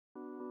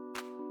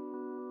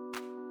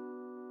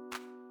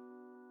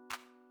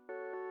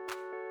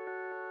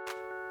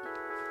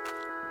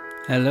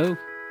Hello,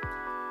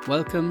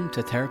 welcome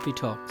to Therapy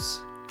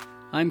Talks.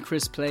 I'm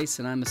Chris Place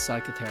and I'm a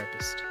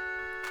psychotherapist.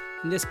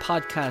 In this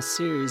podcast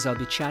series, I'll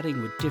be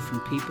chatting with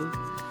different people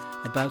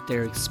about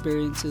their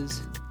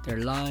experiences, their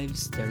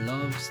lives, their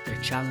loves,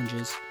 their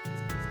challenges,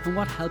 and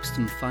what helps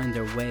them find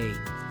their way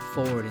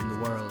forward in the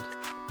world.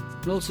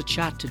 I'll also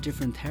chat to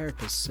different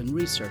therapists and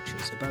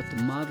researchers about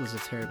the models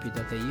of therapy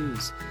that they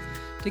use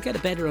to get a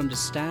better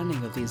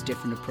understanding of these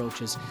different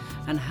approaches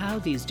and how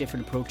these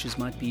different approaches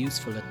might be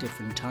useful at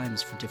different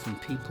times for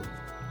different people.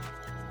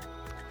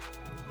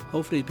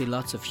 Hopefully there'll be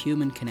lots of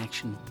human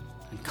connection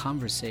and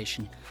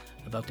conversation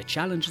about the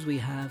challenges we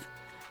have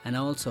and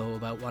also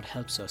about what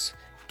helps us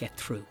get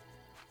through.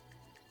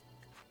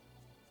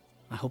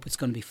 I hope it's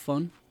going to be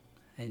fun,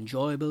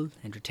 enjoyable,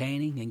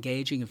 entertaining,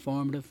 engaging,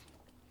 informative.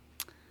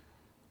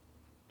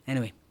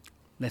 Anyway,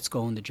 let's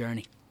go on the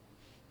journey.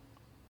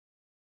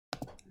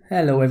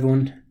 Hello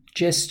everyone.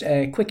 Just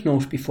a quick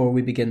note before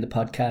we begin the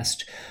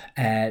podcast.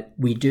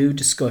 We do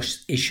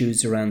discuss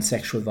issues around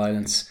sexual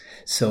violence.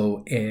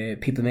 So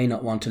people may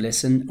not want to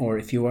listen, or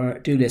if you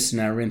do listen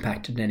and are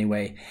impacted in any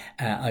way,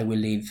 I will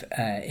leave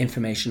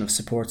information of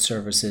support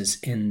services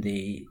in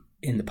the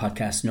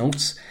podcast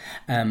notes.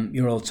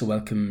 You're also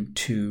welcome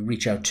to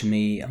reach out to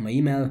me on my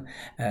email,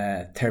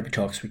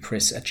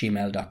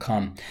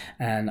 therapytalkswithchris@gmail.com.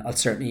 And I'll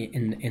certainly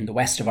in the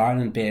west of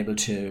Ireland be able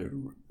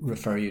to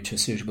refer you to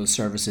suitable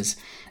services.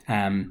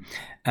 And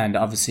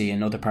obviously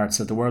in other parts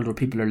of the world where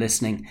people are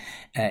listening,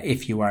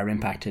 if you are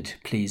impacted,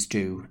 please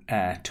do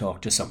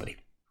talk to somebody.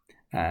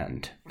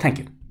 And thank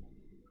you.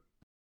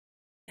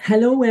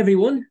 Hello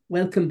everyone,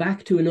 welcome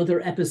back to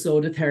another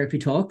episode of Therapy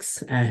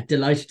Talks.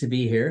 Delighted to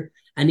be here,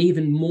 and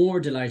even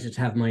more delighted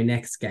to have my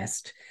next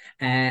guest.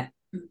 My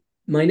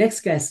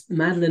next guest,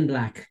 Madeleine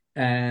Black,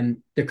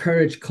 the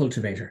courage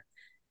cultivator.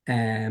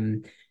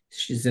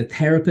 She's a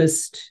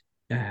therapist,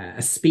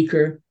 a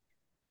speaker,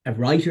 a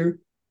writer,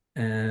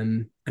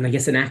 and I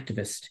guess an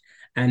activist.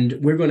 And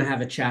we're going to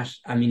have a chat.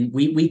 I mean,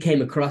 we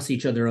came across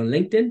each other on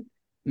LinkedIn,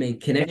 made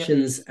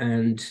connections,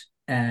 and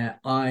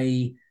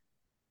I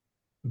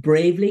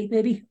bravely,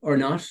 maybe, or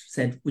not,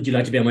 said, would you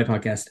like to be on my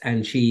podcast?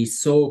 And she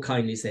so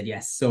kindly said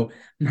yes. So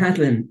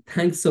Madeleine,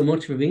 thanks so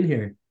much for being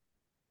here.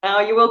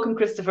 Oh, you're welcome,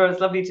 Christopher.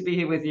 It's lovely to be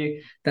here with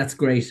you. That's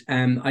great.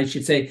 I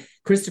should say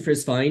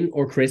Christopher's fine,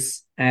 or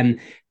Chris.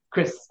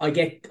 Chris. I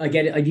get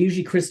it. I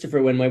usually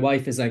Christopher when my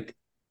wife is like,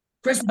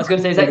 Chris. I was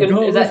going to say, is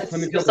that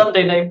your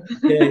Sunday name?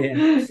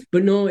 Yeah.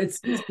 But no,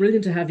 it's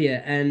brilliant to have you,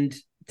 and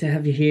to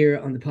have you here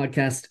on the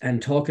podcast and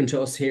talking to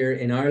us here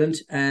in Ireland.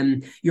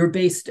 You're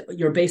based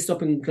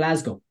up in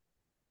Glasgow.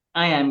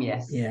 I am,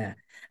 yes. Yeah,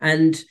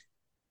 and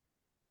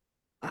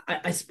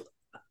I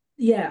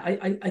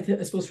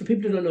suppose for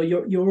people who don't know,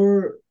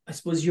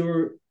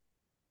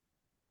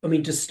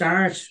 to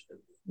start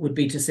would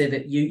be to say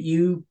that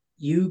you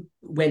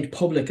went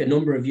public a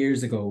number of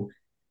years ago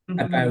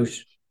about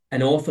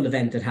an awful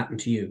event that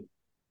happened to you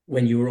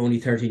when you were only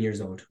 13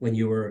 years old, when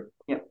you were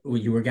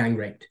gang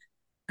raped.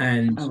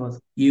 And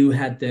you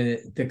had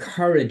the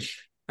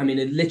courage. I mean,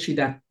 it literally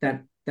that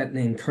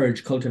name,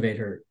 Courage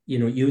Cultivator. You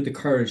know, you had the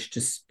courage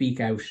to speak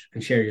out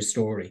and share your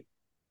story.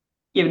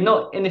 Yeah,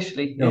 not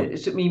initially. No.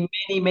 It took me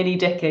many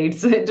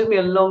decades. It took me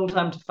a long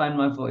time to find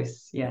my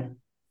voice. Yeah.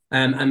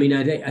 I mean,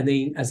 I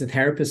think as a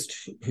therapist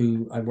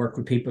who I work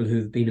with people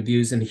who've been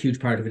abused, and a huge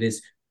part of it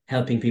is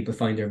helping people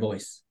find their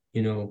voice.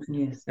 You know.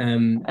 Yes.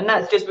 And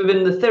that's just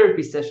within the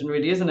therapy session,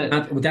 really, isn't it?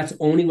 That's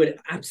only what.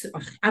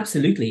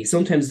 Absolutely.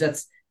 Sometimes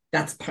that's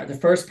the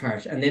first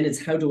part, and then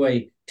it's how do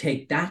I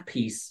take that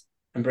piece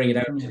and bring it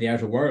out to the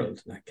outer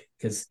world,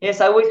 because yes,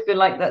 I always feel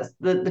like that's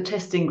the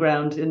testing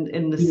ground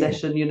in the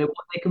session. You know,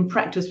 what they can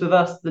practice with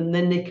us, and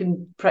then they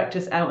can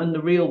practice out in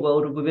the real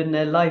world or within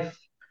their life.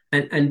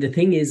 And the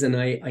thing is, and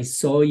I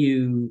saw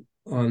you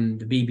on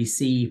the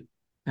BBC.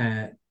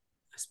 I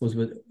suppose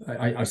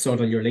I saw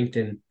it on your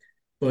LinkedIn,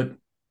 but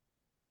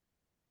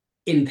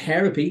in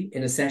therapy,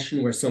 in a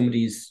session where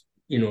somebody's,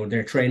 you know,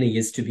 their training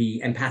is to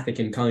be empathic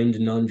and kind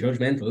and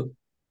non-judgmental,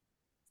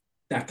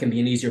 that can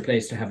be an easier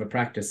place to have a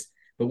practice.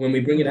 But when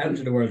we bring it out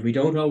into the world, we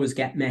don't always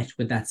get met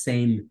with that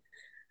same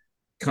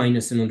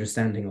kindness and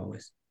understanding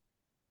always.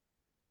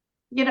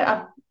 You know,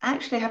 I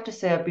actually have to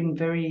say I've been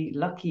very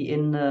lucky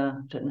in,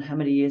 I don't know how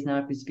many years now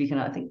I've been speaking.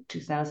 I think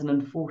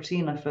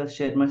 2014 I first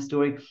shared my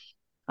story.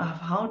 I've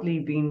hardly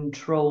been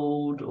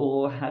trolled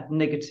or had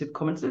negative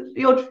comments.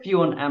 The odd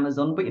few on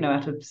Amazon, but, you know,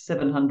 out of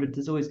 700,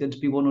 there's always going to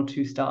be 1 or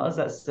 2 stars.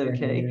 That's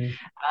okay. Yeah.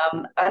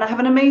 And I have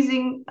an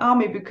amazing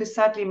army because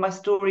sadly my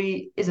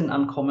story isn't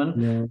uncommon.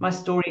 No. My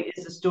story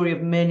is the story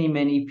of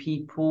many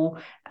people.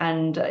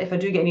 And if I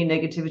do get any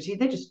negativity,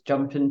 they just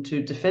jump in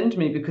to defend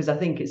me because I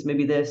think it's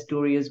maybe their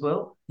story as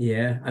well.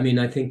 Yeah, I mean,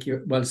 I think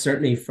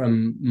certainly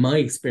from my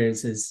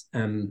experiences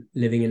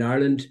living in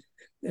Ireland,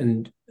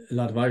 and a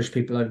lot of Irish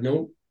people I've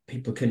known,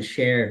 people can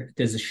share,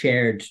 there's a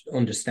shared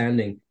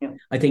understanding. Yeah.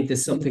 I think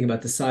there's something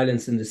about the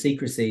silence and the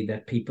secrecy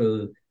that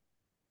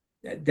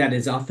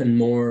is often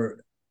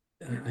more,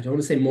 I don't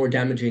want to say more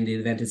damaging the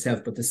event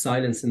itself, but the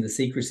silence and the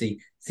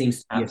secrecy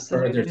seems to be a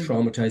further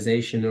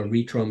traumatization or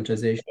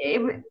re-traumatization.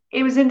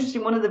 It was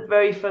interesting. One of the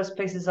very first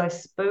places I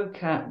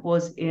spoke at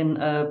was in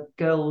a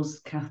girls'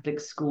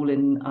 Catholic school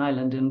in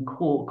Ireland, in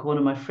Cork. One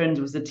of my friends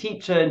was a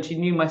teacher, and she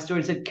knew my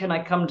story and said, "Can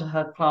I come to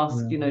her class,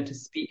 Yeah. to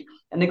speak?"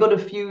 And they got a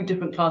few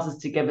different classes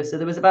together. So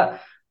there was about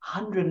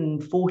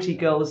 140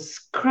 girls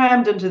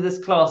crammed into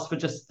this class for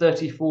just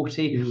 30,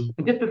 40. Mm.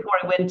 And just before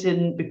I went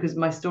in, because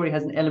my story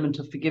has an element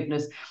of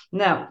forgiveness.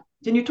 Now,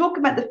 can you talk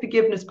about the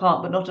forgiveness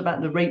part, but not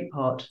about the rape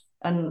part?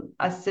 And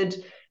I said,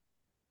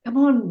 come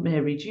on,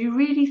 Mary, do you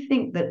really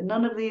think that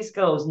none of these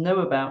girls know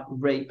about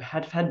rape,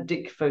 have had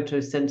dick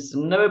photos sent to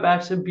them, know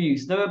about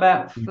abuse, know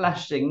about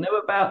flashing, know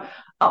about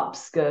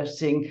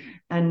upskirting?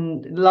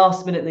 And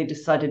last minute they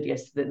decided,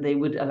 yes, that they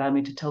would allow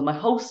me to tell my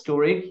whole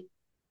story.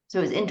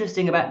 So it's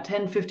interesting, about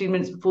 10, 15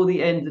 minutes before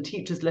the end, the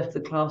teachers left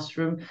the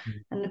classroom,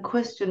 and the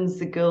questions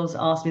the girls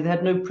asked me, they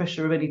had no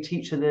pressure of any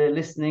teacher there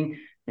listening.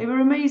 They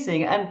were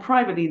amazing. And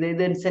privately, they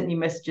then sent me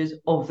messages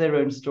of their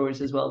own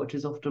stories as well, which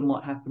is often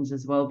what happens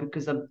as well,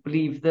 because I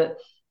believe that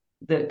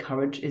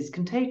courage is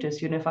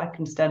contagious. If I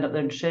can stand up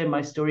there and share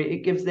my story,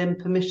 it gives them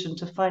permission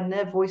to find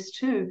their voice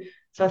too.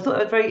 So I thought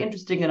it was very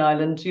interesting in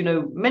Ireland,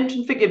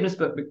 mention forgiveness,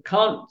 but we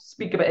can't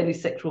speak about any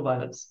sexual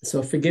violence.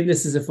 So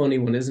forgiveness is a funny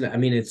one, isn't it? I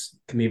mean, it's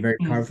can be very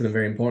powerful and Yes.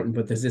 very important,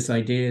 but there's this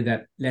idea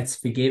that let's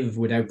forgive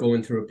without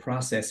going through a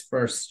process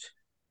first.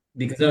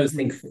 Because I always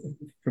think,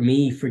 Mm-hmm. for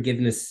me,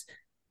 forgiveness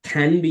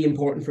can be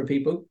important for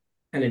people,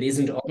 and it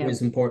isn't Yeah.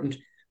 always important.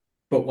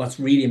 But what's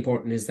really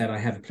important is that I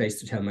have a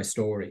place to tell my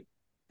story.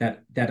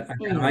 That I,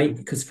 Yeah.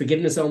 because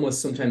forgiveness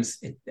almost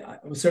sometimes,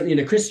 certainly in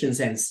a Christian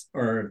sense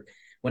or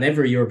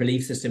whatever your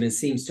belief system is,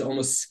 seems to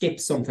almost skip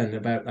something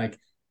about like,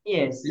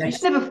 Yes, you should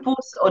let's, never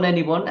force it on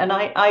anyone. And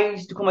I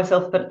used to call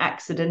myself an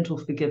accidental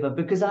forgiver,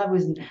 because I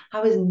was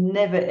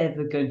never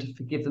ever going to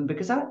forgive them,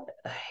 because I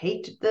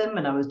hated them,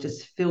 and I was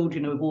just filled,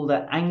 with all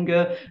that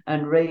anger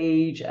and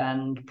rage,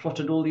 and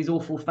plotted all these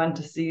awful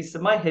fantasies.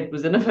 So my head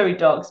was in a very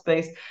dark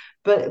space.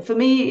 But for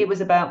me, it was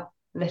about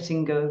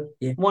letting go.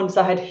 yeah. Once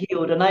I had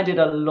healed, and I did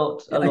a I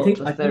lot think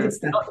of I think therapy, it's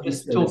that not piece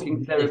just though that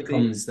talking it therapy.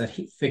 comes that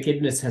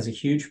forgiveness has a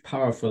huge,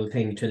 powerful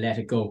thing to let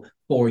it go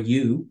for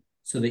you,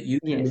 so that you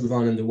can move Yes,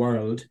 on in the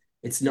world.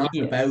 It's not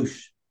yes. about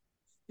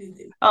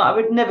I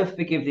would never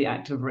forgive the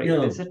act of rape.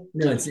 It's no, a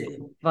no. It's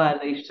terrible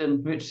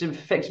violation which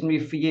affected me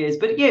for years.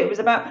 But yeah, it was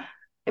about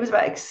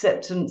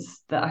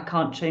acceptance that I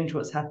can't change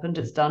what's happened.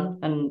 It's done.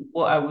 And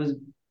what I was,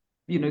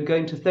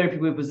 going to therapy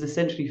with was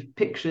essentially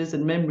pictures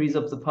and memories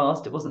of the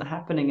past. It wasn't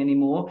happening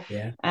anymore.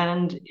 yeah,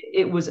 And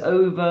it was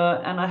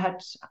over. And I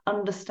had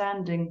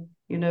understanding,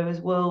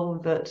 as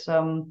well, that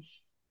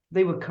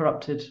they were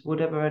corrupted.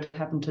 Whatever had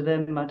happened to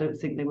them, I don't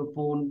think they were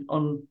born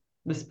on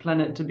this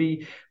planet to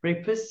be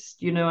rapists.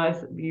 You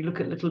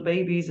look at little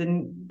babies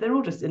and they're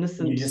all just you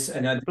innocent just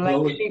and I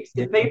blank know, sheets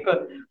yeah. of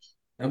paper.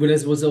 And but I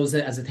suppose also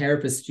as a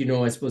therapist,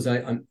 I suppose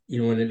I'm,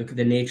 when I look at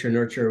the nature,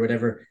 nurture, or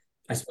whatever,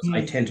 I suppose I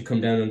Yes, tend to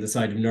come down on the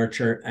side of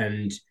nurture,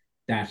 and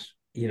that,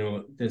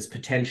 there's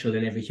potential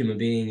in every human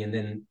being, and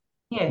then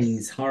yes, things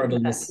exactly.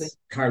 horribleness.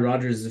 Carl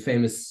Rogers, a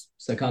famous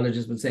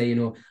psychologist, would say,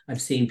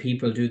 I've seen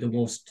people do the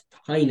most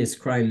heinous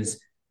crimes,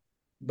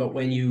 but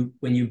when you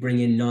bring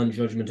in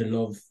non-judgment and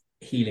love,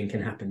 healing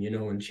can happen,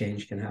 and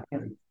change can Yeah.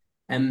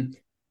 happen.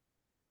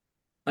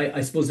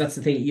 I suppose that's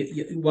the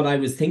thing. What I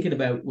was thinking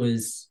about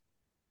was,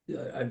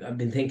 I've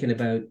been thinking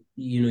about,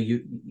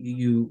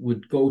 you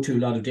would go to a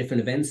lot of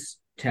different events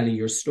telling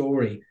your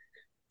story,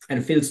 and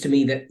it feels to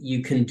me that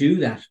you can do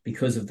that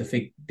because of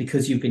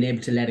because you've been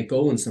able to let it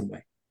go in some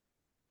way.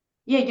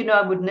 Yeah,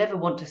 I would never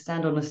want to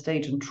stand on a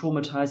stage and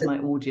traumatize my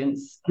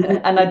audience. No,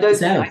 And I don't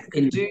think I yourself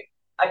could in do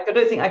I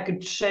don't think I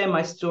could share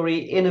my story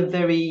in a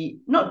very,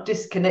 not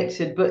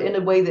disconnected, but in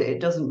a way that it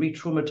doesn't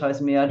re-traumatize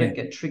me. I yeah, don't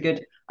get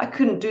triggered. I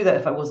couldn't do that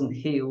if I wasn't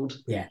healed.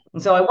 yeah.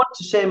 And so I want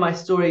to share my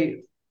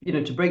story,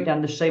 to break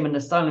down the shame and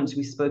the silence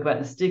we spoke about,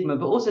 the stigma,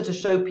 but also to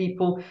show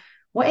people,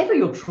 whatever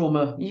your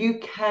trauma, you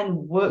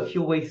can work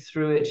your way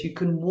through it. You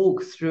can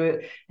walk through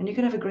it, and you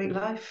can have a great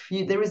life.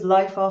 There is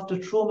life after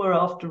trauma,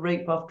 after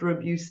rape, after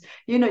abuse.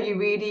 You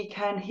really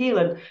can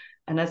heal.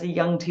 And as a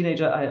young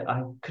teenager,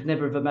 I could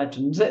never have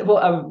imagined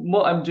what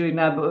I'm doing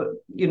now, but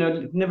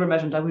never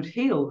imagined I would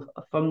heal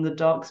from the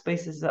dark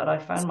spaces that I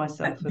found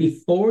myself in.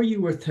 Before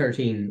you were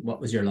 13, what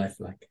was your life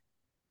like?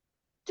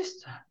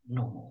 Just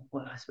normal,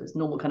 well, I suppose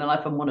normal kind of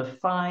life. I'm one of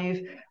five.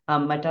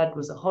 My dad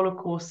was a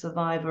Holocaust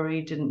survivor.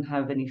 He didn't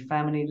have any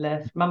family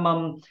left. My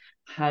mum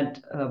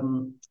had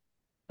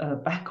a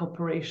back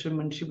operation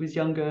when she was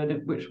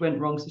younger, which went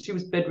wrong. So she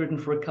was bedridden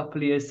for a couple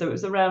of years. So it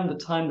was around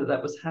the time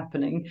that was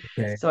happening.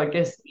 Okay. So I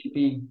guess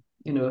maybe,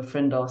 a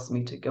friend asked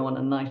me to go on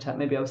a night out.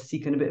 Maybe I was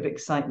seeking a bit of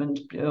excitement,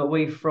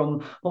 away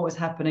from what was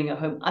happening at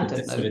home. I don't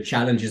The sort know. of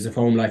challenges of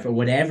home life or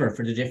whatever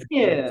for the different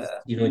Yeah, kids.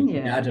 Your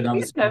yeah. dad had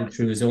obviously gone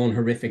through his own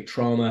horrific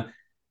trauma.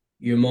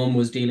 Your mom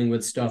was dealing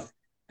with stuff,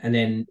 and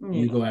then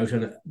you Yeah. go out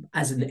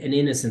as an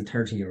innocent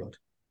 13-year-old.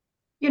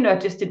 I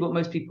just did what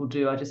most people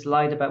do. I just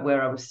lied about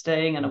where I was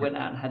staying, and I went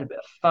out and had a bit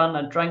of fun.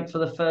 I drank for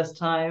the first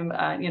time,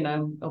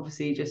 and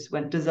obviously just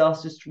went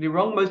disastrously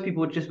wrong. Most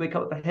people would just wake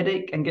up with a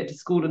headache and get to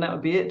school, and that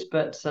would be it.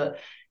 But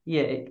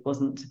yeah, it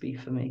wasn't to be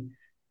for me.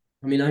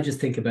 I mean, I just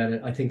think about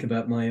it. I think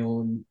about my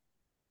own,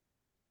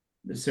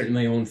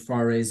 certainly my own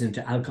forays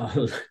into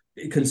alcohol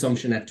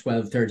consumption at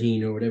 12,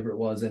 13, or whatever it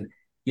was. And,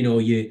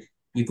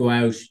 you go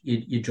out,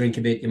 you drink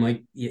a bit, you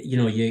might,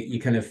 you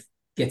kind of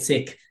get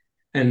sick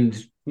and,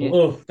 Yeah,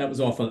 oh, that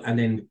was awful. And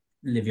then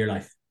live your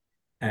life.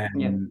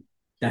 yeah,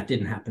 That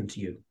didn't happen to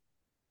you.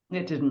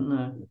 it didn't.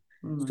 No,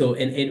 no. So,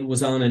 and it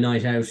was on a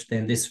night out,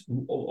 then this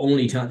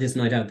only time, this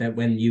night out, that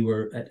when you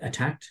were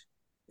attacked.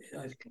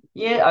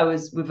 Yeah, I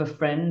was with a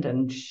friend,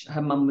 and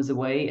her mum was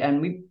away,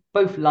 and we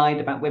both lied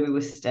about where we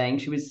were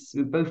staying. We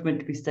were both meant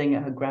to be staying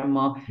at her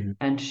grandma, Mm.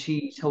 and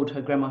she told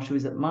her grandma she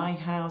was at my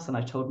house, and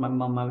I told my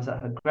mum I was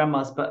at her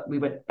grandma's. But we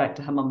went back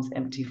to her mum's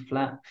empty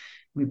flat.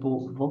 We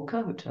bought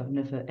vodka, which I've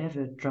never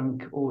ever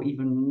drunk or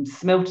even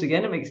smelt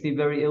again. It makes me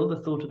very ill,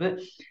 the thought of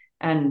it.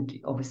 And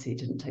obviously, it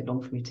didn't take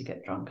long for me to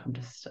get drunk. I'm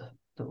just a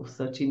little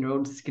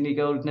 13-year-old skinny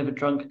girl who'd never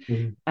drunk.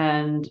 Mm.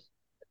 And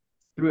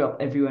threw up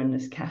everywhere in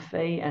this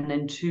cafe. And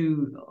then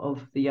two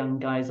of the young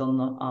guys on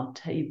our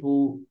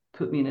table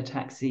put me in a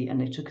taxi,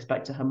 and they took us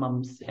back to her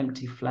mum's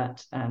empty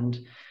flat. And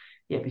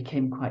yeah, it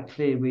became quite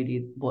clear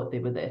really what they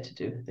were there to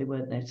do. They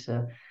weren't there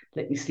to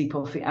let me sleep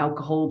off the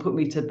alcohol, put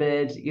me to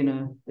bed.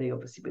 They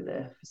obviously were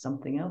there for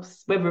something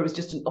else. Whether it was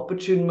just an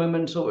opportune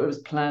moment or it was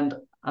planned,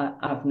 I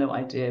have no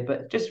idea.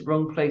 But just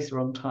wrong place,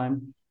 wrong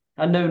time.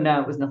 I know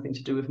now it was nothing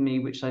to do with me,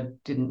 which I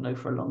didn't know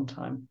for a long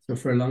time. So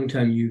for a long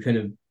time, you kind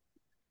of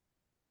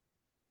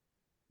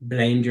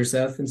blamed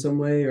yourself in some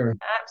way, or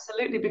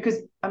Absolutely, because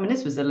I mean,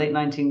 this was the late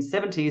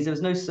 1970s. There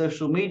was no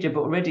social media,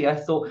 but already I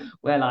thought,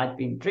 well, I'd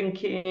been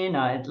drinking,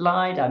 I had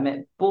lied, I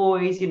met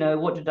boys,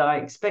 what did I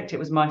expect? It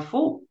was my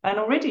fault. And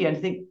already I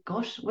think,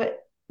 gosh, there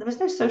was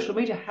no social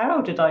media.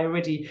 How did I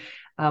already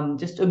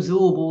just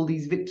absorb all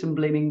these victim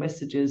blaming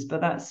messages?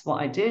 But that's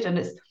what I did. And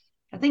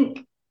I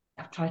think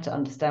I've tried to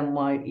understand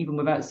why, even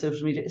without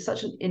social media, it's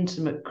such an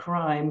intimate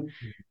crime.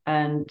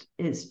 And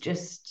it's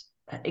just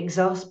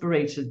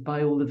exasperated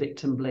by all the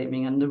victim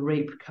blaming and the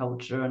rape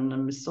culture and the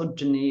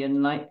misogyny,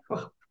 and like,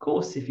 well, of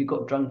course, if you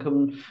got drunk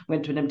and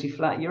went to an empty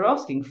flat, you're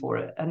asking for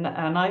it, and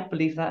I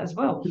believe that as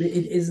well.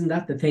 it isn't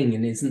that the thing,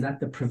 and isn't that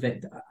the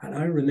prevent? And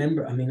I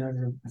remember, I mean,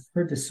 I've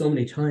heard this so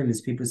many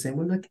times. People saying,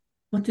 "Well, like,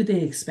 what do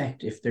they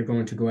expect if they're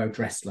going to go out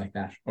dressed like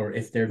that, or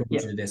if they're going Yeah,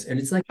 to do this?" And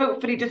it's like,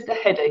 hopefully just a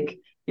headache,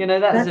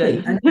 that's it.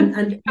 exactly,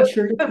 and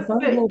sure, if I but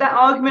go, that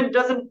argument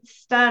doesn't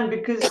stand,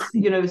 because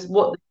it's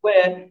what they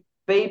wear.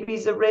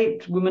 Babies are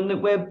raped, women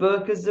that wear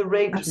burqas are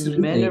raped,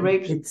 men are absolutely,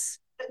 raped. it's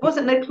It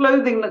wasn't their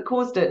clothing that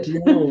caused it.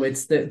 no,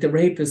 it's the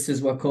rapist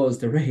is what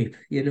caused the rape.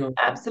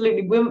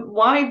 Absolutely. Women,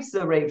 wives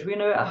are raped,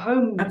 at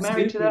home,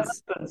 married to Absolutely, their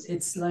it's husbands.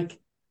 it's like,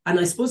 and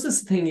I suppose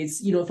that's the thing.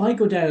 It's, if I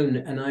go down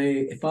and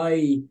if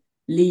I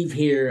leave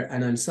here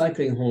and I'm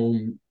cycling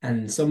home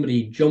and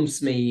somebody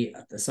jumps me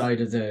at the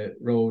side of the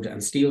road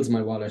and steals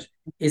my wallet,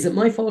 is it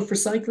my fault for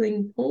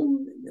cycling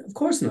home? Of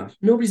course not.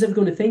 Nobody's ever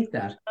going to think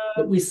that.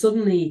 But we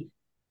suddenly,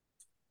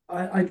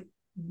 I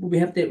we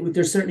have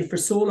there's certainly for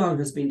so long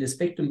has been this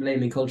victim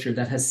blaming culture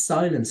that has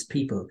silenced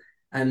people.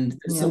 And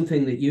there's Yeah.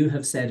 something that you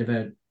have said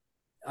about,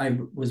 I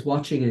was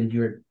watching in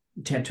your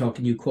TED talk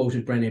and you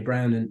quoted Brené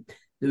Brown, and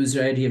there was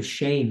the idea of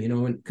shame,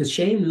 and because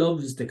shame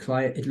loves the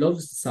quiet, it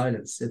loves the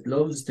silence, it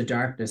loves the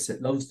darkness,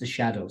 it loves the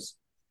shadows.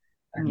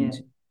 Yeah. And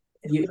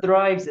It you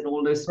thrives in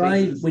all those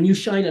thrive spaces. when you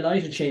shine a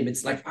light at shame.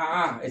 It's like,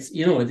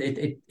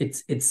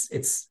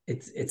 it's,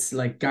 it's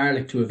like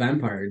garlic to a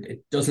vampire.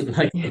 It doesn't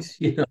like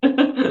Yeah.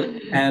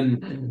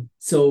 it.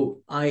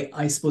 So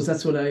I suppose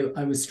that's what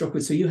I was struck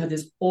with. So you had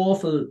this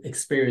awful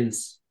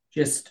experience,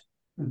 just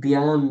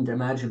beyond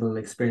imaginable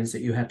experience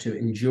that you had to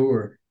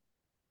endure.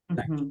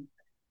 Like, Mhm.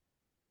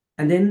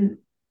 and then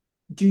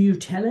do you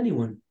tell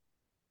anyone?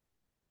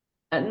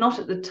 And not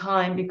at the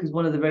time, because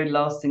one of the very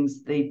last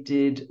things they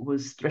did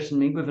was threaten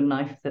me with a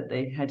knife that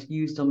they had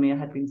used on me. I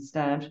had been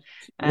stabbed, You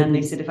had and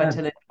they been said if I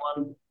tell stabbed.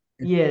 anyone,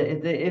 yeah,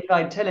 if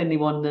I tell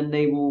anyone, then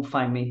they will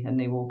find me and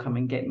they will come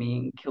and get me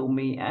and kill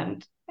me.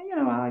 And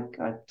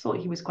I thought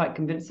he was quite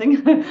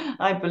convincing.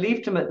 I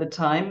believed him at the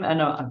time,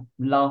 and I'm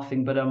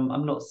laughing, but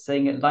I'm not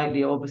saying it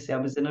lightly. Obviously, I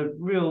was in a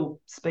real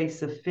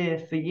space of fear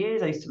for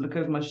years. I used to look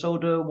over my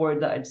shoulder,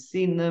 worried that I'd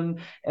seen them,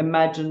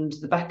 imagined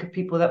the back of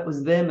people that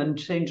was them, and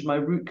changed my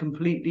route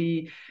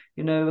completely.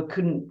 I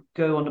couldn't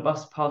go on a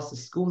bus past the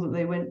school that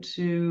they went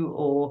to,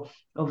 or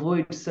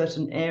avoid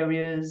certain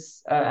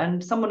areas.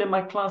 And someone in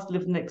my class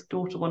lived next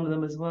door to one of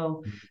them as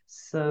well.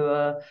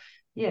 So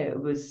yeah, it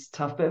was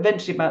tough. But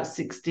eventually, about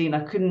 16, I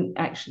couldn't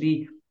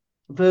actually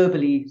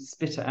verbally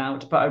spit it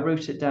out, but I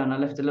wrote it down. I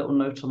left a little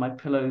note on my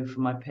pillow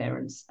for my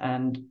parents.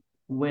 And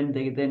when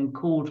they then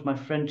called my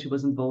friend who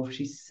was involved,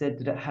 she said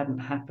that it hadn't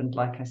happened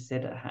like I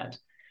said it had.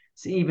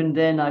 So even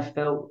then, I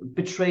felt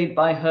betrayed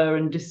by her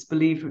and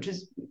disbelieved, which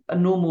is a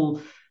normal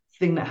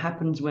thing that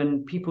happens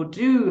when people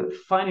do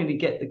finally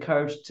get the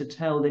courage to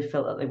tell they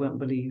felt that they weren't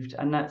believed.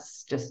 And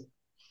that's just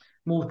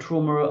more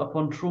trauma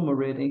upon trauma,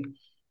 really.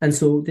 And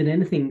so, did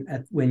anything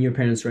when your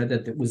parents read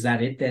that, was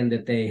that it then,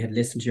 that they had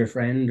listened to your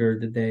friend, or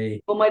did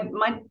they? Well,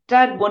 my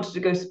dad wanted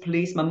to go to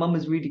police. My mum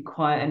was really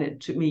quiet, and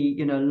it took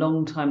me, a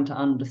long time to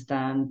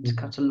understand. To Mhm.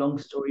 cut a long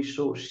story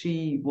short,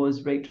 she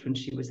was raped when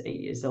she was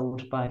 8 years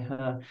old by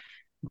her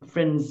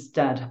friend's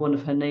dad, one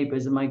of her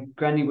neighbors, and my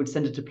granny would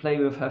send her to play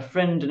with her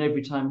friend, and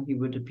every time he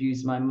would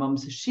abuse my mum.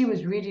 So she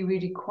was really,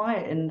 really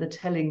quiet in the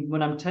telling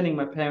when I'm telling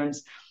my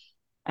parents.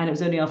 And it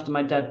was only after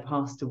my dad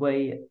passed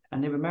away,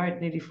 and they were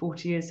married nearly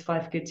 40 years,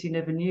 5 kids, he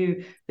never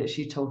knew, that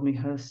she told me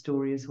her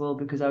story as well,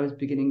 because I was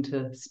beginning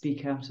to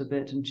speak out a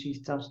bit, and she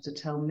started to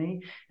tell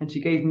me, and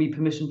she gave me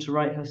permission to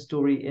write her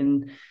story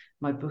in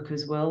my book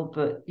as well.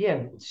 But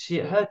yeah,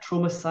 her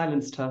trauma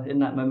silenced her in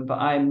that moment, but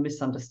I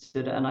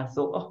misunderstood it, and I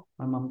thought, oh,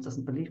 my mum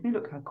doesn't believe me.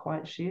 Look how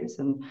quiet she is.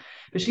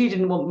 But she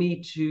didn't want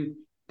me to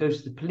go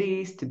to the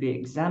police to be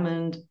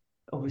examined. Yeah.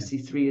 Obviously,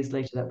 3 years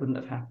later, that wouldn't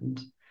have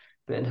happened.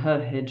 But in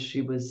her head,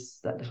 she was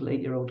that little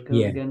 8-year-old girl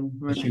Yeah. again,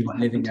 But remembering she was what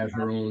happened living to out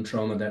her own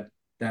trauma,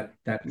 that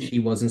her. she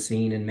wasn't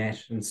seen and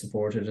met and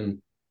supported,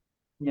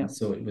 Yeah. and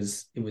so it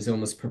was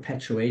almost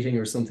perpetuating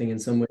or something in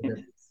some way, Yeah.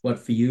 that what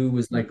for you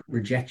was like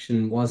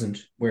rejection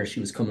wasn't where she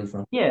was coming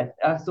from. Yeah,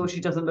 I thought she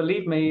doesn't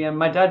believe me. And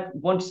my dad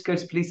wanted to go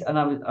to police, and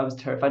I was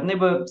terrified. And they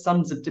were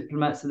sons of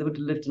diplomats, so they would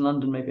have lived in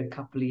London maybe a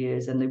couple of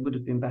years, and they would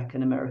have been back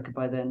in America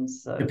by then. The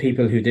So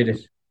people who did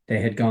it, they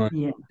had gone,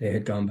 yeah, they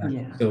had gone back.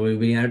 yeah. So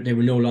they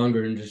were no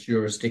longer in this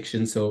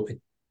jurisdiction. So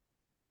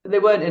But they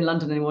weren't in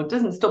London anymore. It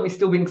doesn't stop me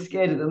still being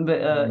scared of them,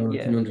 but I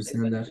yeah, can they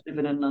understand weren't that.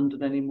 living in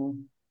London anymore.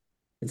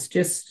 It's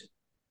just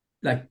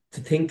like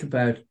to think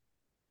about,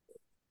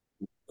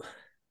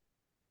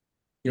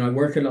 I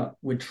work a lot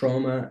with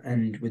trauma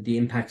and with the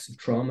impacts of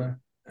trauma.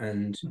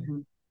 And,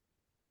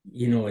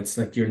 Mm-hmm. it's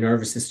like your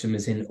nervous system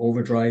is in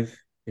overdrive,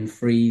 in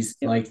freeze,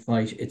 Yep. flight,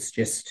 fight. It's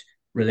just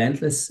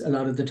relentless a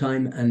lot of the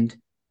time. And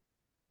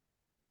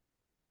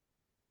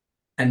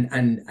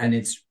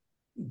it's,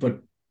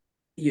 but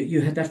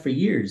you had that for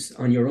years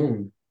on your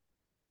own.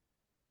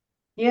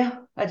 Yeah,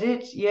 I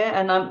did. Yeah,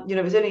 and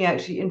it was only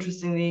actually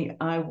interestingly,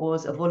 I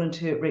was a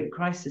volunteer at Rape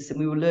Crisis, and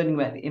we were learning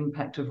about the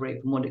impact of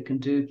rape and what it can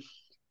do.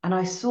 And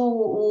I saw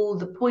all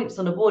the points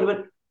on the board. I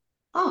went,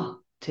 oh,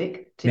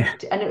 tick, Yeah. tick,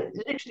 tick. And it,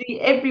 literally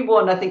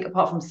everyone, I think,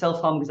 apart from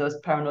self-harm, because I was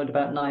paranoid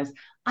about knives,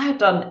 I had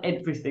done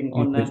everything You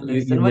on could, that you,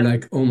 list. you And were went,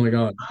 like, oh my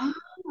God, oh,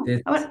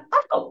 this, I went,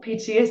 I've got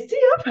PTSD.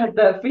 I've had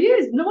that for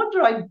years. No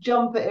wonder I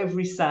jump at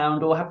every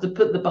sound, or have to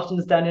put the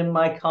buttons down in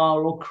my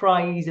car, or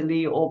cry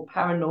easily, or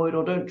paranoid,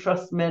 or don't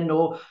trust men,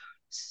 or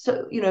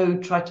so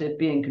try to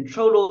be in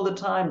control all the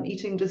time.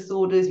 Eating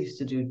disorders, used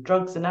to do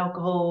drugs and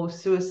alcohol,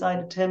 suicide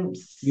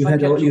attempts, you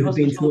psychiatric had been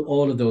through hospital,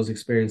 all of those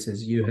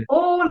experiences. You had,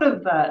 all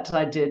of that.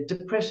 I did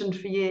depression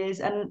for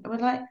years, and I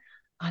was like,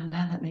 oh,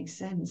 now that makes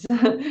sense.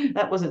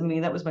 That wasn't me.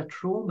 That was my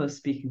trauma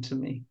speaking to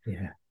me.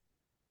 yeah.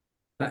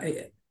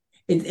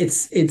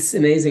 It's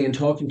amazing. And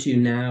talking to you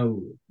now,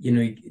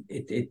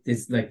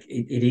 it's like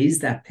it is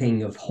that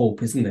thing of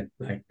hope, isn't it?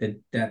 Like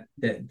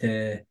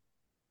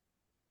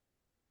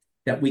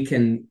that we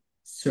can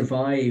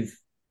survive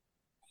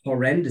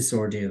horrendous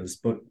ordeals,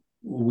 but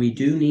we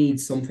do need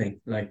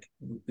something. Like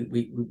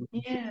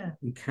Yeah.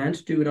 we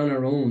can't do it on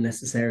our own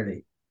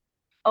necessarily.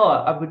 Oh,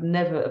 I would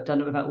never have done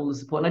it without all the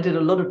support. And I did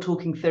a lot of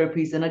talking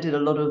therapies, and I did a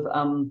lot of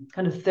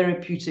kind of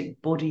therapeutic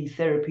body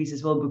therapies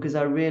as well, because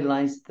I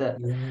realized that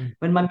Yeah.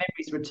 when my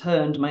memories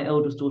returned, my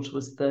eldest daughter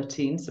was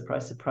 13.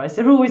 Surprise, surprise.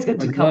 They're always going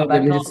Oh to my come God. I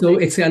back, mean, aren't it's so,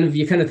 it's kind of,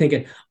 you kind of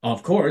thinking,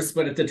 of course,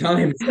 but at the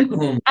time it's like, they?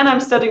 oh, And I'm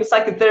studying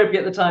psychotherapy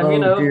at the time,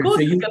 oh of dear. So course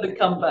it's going to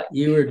come back.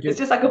 you were It's doing,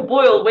 just like a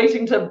boil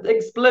waiting to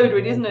explode,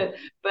 really, yeah. isn't it?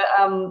 But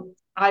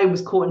I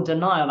was caught in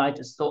denial. I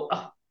just thought,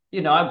 oh,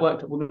 I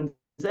worked at Women's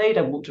Aid,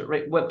 I worked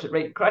at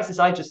Rape Crisis.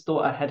 I just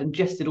thought I had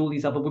ingested all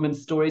these other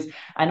women's stories.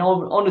 And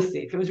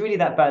honestly, if it was really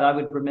that bad, I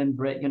would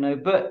remember it.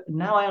 But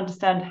now I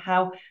understand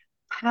how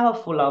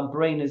powerful our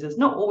brain is. It's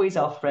not always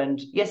our friend.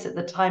 Yes, at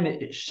the time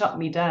it shut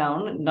me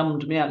down, it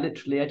numbed me out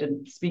literally. I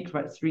didn't speak for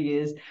about 3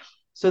 years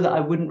so that I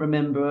wouldn't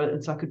remember it,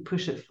 and so I could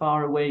push it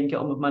far away and get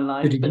on with my So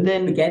life. did But you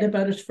then forget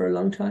about it for a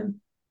long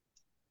time?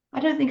 I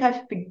don't think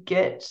I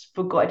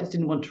forgot. I just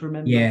didn't want to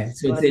remember. Yeah,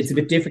 so So I it's just a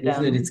bit pushed it different,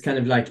 isn't it? It's down.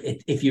 kind of like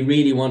if you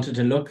really wanted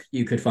to look,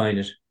 you could find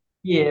it.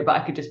 Yeah, but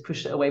I could just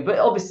push it away. But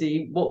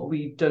obviously, what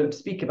we don't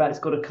speak about has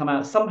got to come out I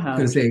was somehow, going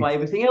to which is say, why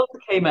everything else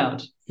came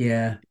out.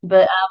 yeah,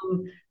 But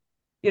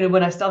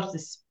when I started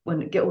this,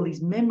 when I get all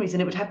these memories,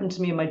 and it would happen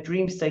to me in my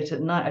dream state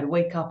at night, I'd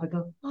wake up and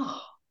go,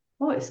 oh,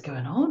 what is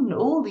going on?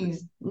 All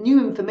these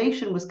new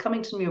information was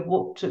coming to me of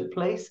what took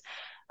place.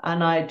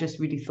 And I just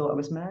really thought I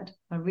was mad.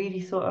 I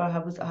really thought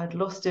I had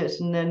lost it.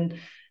 And then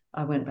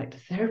I went back to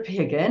therapy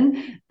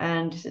again,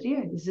 and he said,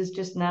 yeah, this is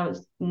just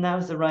now's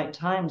the right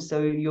time.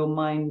 So your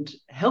mind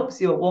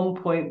helps you at one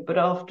point, but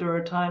after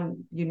a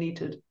time you need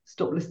to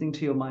stop listening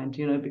to your mind,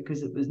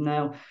 because it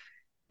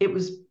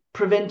was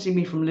preventing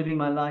me from living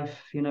my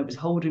life. It was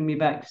holding me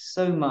back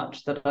so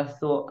much that I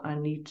thought I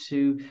need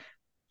to,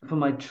 for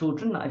my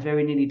children that I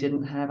very nearly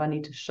didn't have, I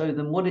need to show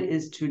them what it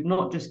is to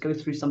not just go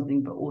through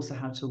something, but also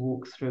how to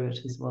walk through it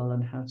as well,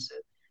 and how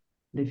to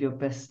live your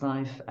best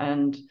life.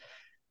 And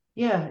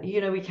Yeah,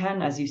 we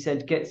can, as you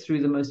said, get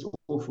through the most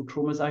awful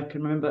traumas. I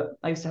can remember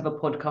I used to have a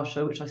podcast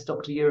show, which I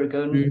stopped a year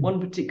ago, and Mm. one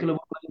particular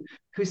woman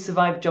who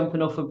survived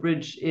jumping off a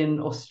bridge in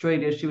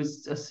Australia, she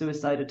was a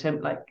suicide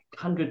attempt, like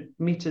 100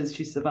 meters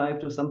she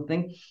survived or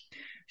something.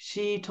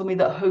 She told me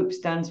that hope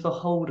stands for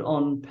hold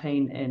on,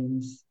 pain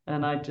ends.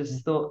 And I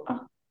just thought,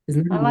 oh,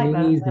 Isn't that I like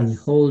that. amazing?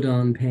 That's Hold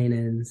on, pain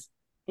ends.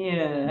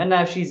 Yeah, and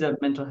now she's a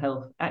mental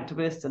health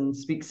activist and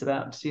speaks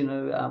about,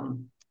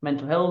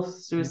 mental health,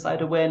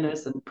 suicide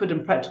awareness, and put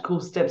in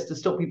practical steps to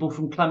stop people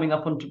from climbing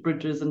up onto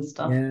bridges and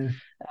stuff. Yeah,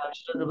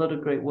 She does a lot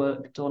of great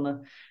work, Donna.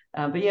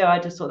 But yeah, I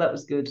just thought that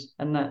was good,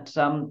 and that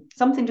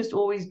something just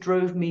always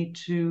drove me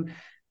to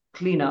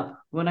clean up.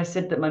 When I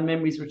said that my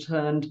memories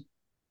returned,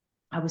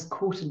 I was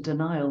caught in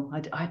denial.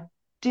 I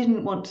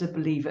didn't want to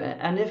believe it.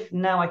 And if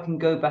now I can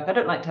go back, I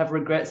don't like to have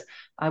regrets.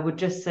 I would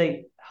just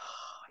say,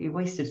 oh, you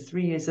wasted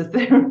 3 years of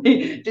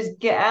therapy. Just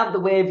get out of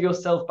the way of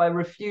yourself by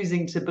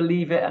refusing to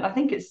believe it. And I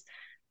think it's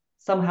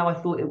somehow I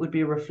thought it would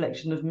be a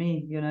reflection of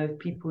me. If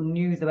people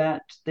knew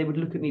that, they would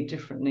look at me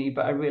differently.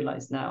 But I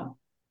realize now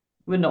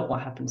we're not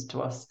what happens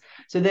to us.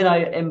 So then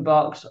I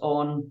embarked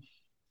on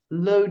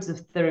loads of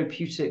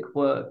therapeutic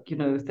work,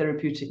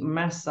 therapeutic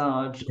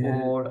massage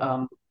yeah.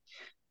 or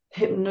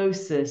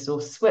hypnosis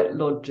or sweat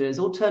lodges,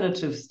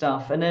 alternative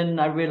stuff. And then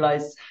I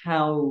realized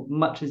how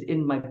much is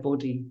in my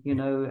body,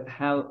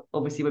 how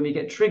obviously when we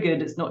get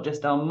triggered, it's not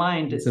just our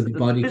mind, So it's the the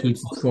body keeps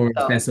its physical score, as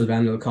stuff. Bessel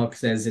van der Kolk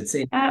says. It's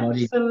in the body.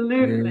 Yeah.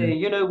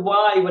 Absolutely.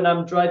 Why when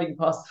I'm driving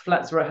past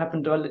flats where it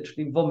happened, do I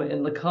literally vomit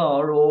in the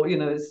car? Or,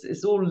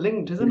 it's all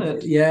linked, isn't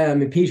it? Yeah, I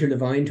mean, Peter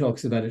Levine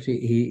talks about it.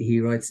 He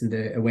writes in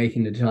the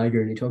Awakening the Tiger,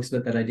 and he talks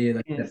about that idea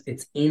that Yes.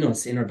 it's in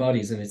us, in our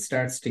bodies, and it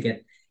starts to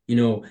get, you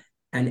know,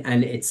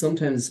 and it's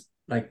sometimes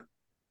like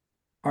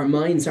our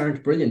minds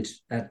aren't brilliant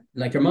at,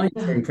 like, our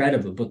minds are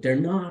incredible, but they're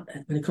not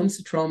when it comes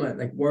to trauma.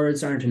 Like,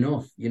 words aren't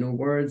enough.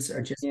 Words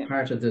are just Yeah.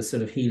 part of the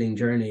sort of healing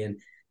journey, and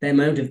the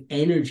amount of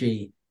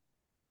energy,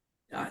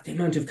 the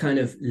amount of kind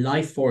of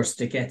life force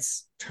that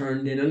gets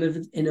turned in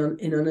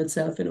on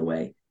itself in a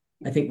way.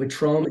 I think with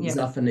trauma Yeah. is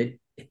often it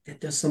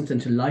does something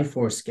to life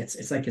force.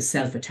 It's like a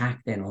self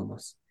attack then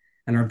almost,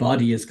 and our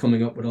body is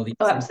coming up with all these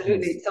Oh, symptoms.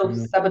 absolutely.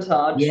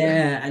 Self-sabotage.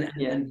 Yeah, and,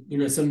 and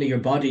Yeah. and suddenly your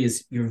body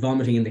is you're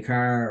vomiting in the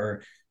car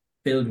or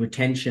filled with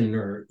tension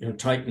or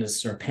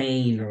tightness or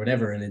pain or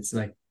whatever, and it's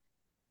like,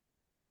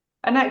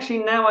 And actually,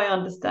 now I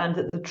understand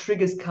that the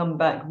triggers come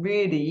back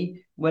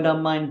really when our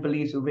mind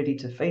believes we're ready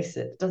to face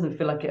it. It doesn't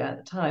feel like it at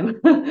the time,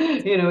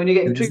 when you're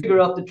getting trigger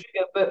after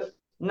trigger. But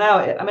now,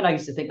 I mean, I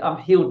used to think I'm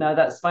healed now,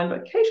 that's fine. But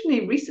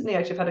occasionally, recently,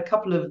 actually, I've had a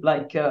couple of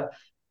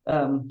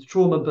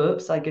trauma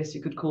burps, I guess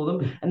you could call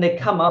them, and they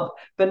come up.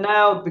 But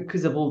now,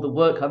 because of all the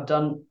work I've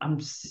done,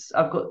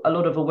 I've got a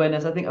lot of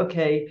awareness. I think,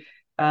 okay,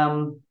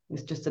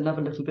 it's just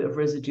another little bit of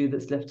residue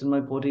that's left in my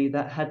body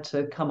that had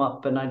to come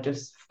up, and I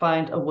just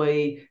find a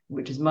way,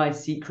 which is my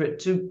secret,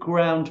 to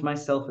ground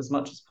myself as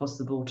much as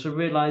possible, to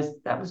realize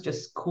that was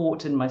just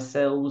caught in my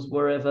cells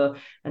wherever,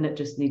 and it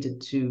just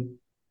needed to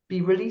be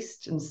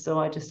released. And so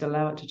I just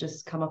allow it to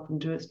just come up and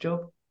do its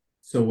job.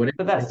 so whatever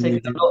But that's you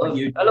taken do, a lot what of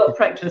you a lot of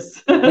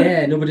practice.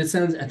 yeah, no, but it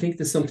sounds. I think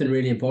there's something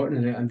really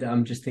important, and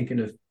I'm just thinking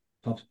of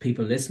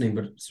people listening,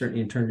 but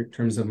certainly in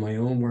terms of my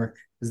own work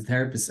as a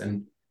therapist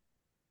and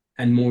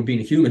more being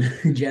a human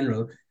in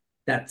general,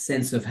 that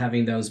sense of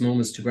having those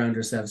moments to ground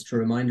ourselves, to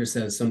remind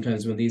ourselves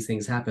sometimes when these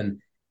things happen.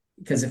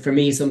 Because for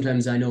me,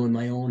 sometimes I know in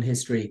my own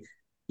history,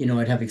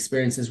 I'd have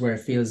experiences where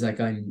it feels like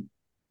I'm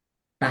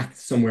back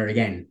somewhere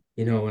again,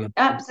 and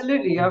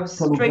Absolutely, I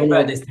was I've straight done all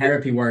back. this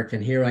therapy work,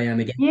 and here I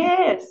am again.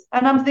 Yes.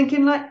 And I'm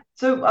thinking like,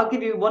 so I'll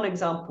give you one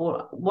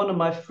example. One of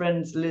my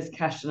friends, Liz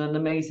Cashton, an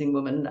amazing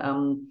woman,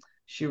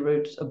 she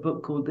wrote a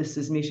book called This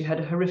Is Me. She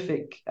had a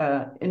horrific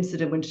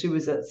incident when she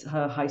was at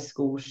her high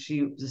school.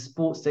 She was a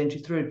sports day and she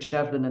threw a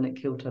javelin and it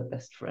killed her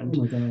best Oh friend.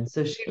 my God.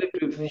 So she lived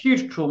with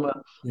huge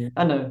trauma. Yeah,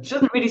 I know she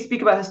doesn't really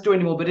speak about her story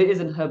anymore, but it is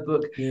in her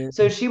book. yeah.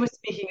 So she was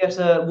speaking at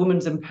a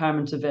women's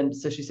empowerment event.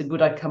 So she said,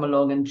 would I come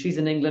along? And she's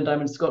in England,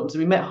 I'm in Scotland. So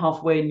we met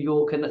halfway in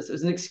York, and it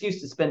was an excuse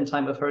to spend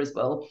time with her as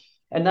well.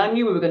 And I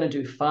knew we were going to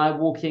do fire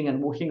walking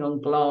and walking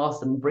on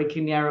glass and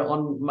breaking the arrow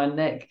on my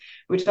neck,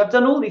 which I've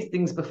done all these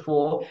things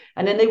before.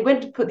 And then they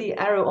went to put the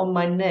arrow on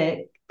my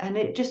neck and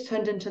it just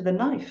turned into the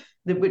knife,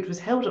 which was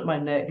held at my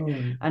neck. Oh,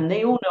 And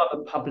they all know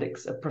I'm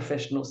a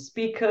professional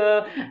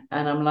speaker.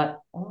 And I'm like,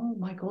 oh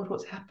my God,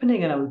 what's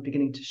happening? And I was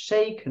beginning to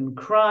shake and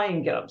cry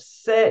and get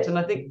upset. And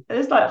I think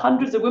there's like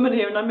hundreds of women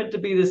here, and I'm meant to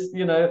be this,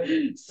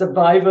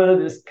 survivor,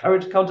 this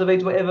courage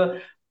cultivator,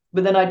 whatever.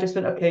 But then I just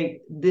went,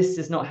 okay, this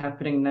is not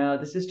happening now.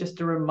 This is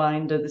just a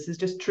reminder. This is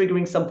just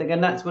triggering something.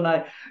 And that's when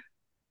I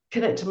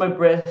connect to my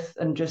breath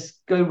and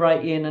just go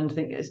right in and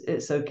think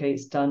it's okay,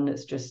 it's done.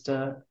 It's just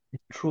a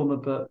trauma,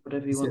 but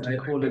whatever you want to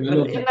call I it. But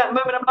love in that. that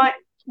moment, I'm like,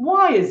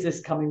 why is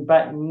this coming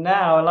back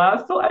now? And I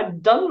thought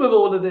I'd done with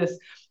all of this.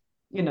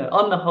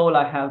 On the whole,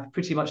 I have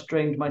pretty much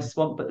drained my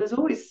swamp, but there's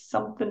always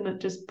something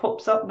that just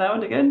pops up now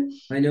and again.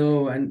 I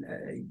know, and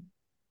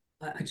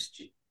I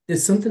just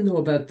there's something though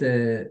about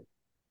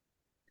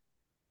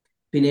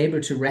being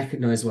able to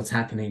recognize what's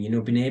happening,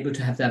 being able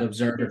to have that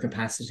observer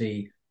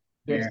capacity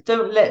Yes,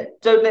 where,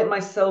 don't let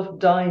myself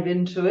dive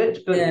into it,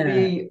 but yeah,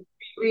 be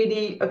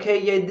really okay.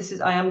 Yeah, this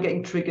is I am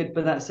getting triggered,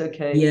 but that's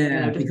okay.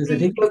 yeah, Just because I be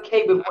think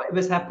okay with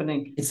whatever's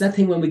happening. it's that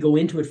thing when we go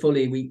into it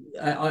fully,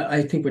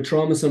 I think with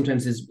trauma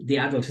sometimes is the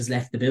adult has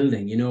left the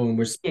building, and Yeah,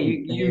 we're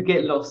you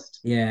get lost.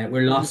 yeah,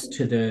 we're You lost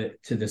to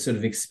the sort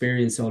of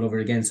experience all over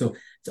again. So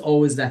it's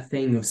always that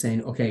thing of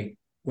saying, okay,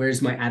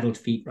 where's my adult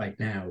feet right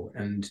now?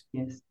 And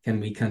Yes, can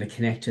we kind of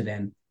connect to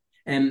them?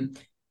 Um,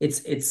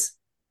 it's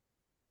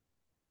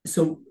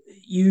so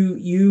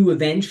you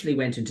eventually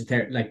went into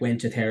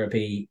went to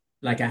therapy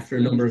like after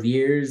a number yes. of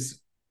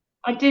years.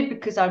 I did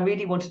because I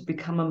really wanted to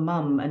become a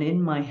mum, and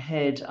in my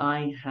head,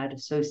 I had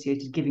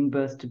associated giving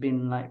birth to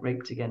being like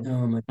raped again.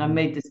 Oh my I God.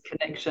 made this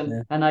connection,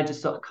 Yeah. and I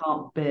just thought, I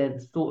can't bear the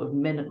thought of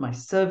men at my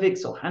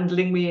cervix or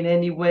handling me in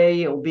any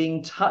way or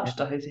being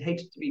touched. I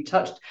hated to be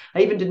touched.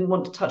 I even didn't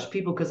want to touch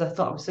people because I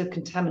thought I was so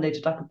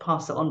contaminated I could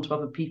pass it on to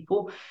other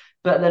people.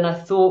 But then I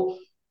thought,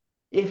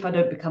 if I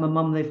don't become a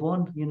mum, they've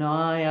won.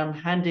 I am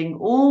handing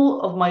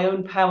all of my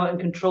own power and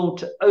control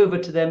over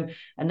to them,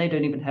 and they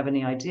don't even have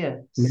any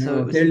idea. So No,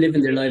 it was they're a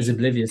living their lives really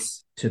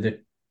oblivious to the.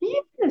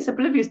 yes,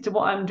 oblivious to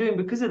what I'm doing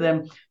because of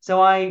them.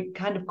 So I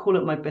kind of call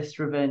it my best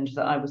revenge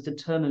that I was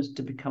determined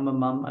to become a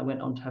mum. I went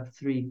on to have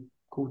three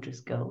gorgeous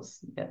girls.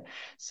 Yeah.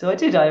 So I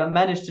did. I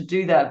managed to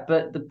do that,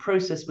 but the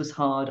process was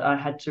hard. I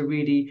had to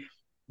really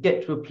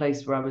get to a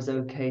place where I was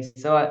okay.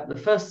 So the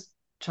first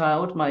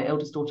child, my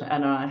eldest daughter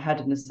Anna, I had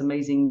in this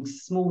amazing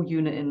small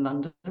unit in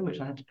London,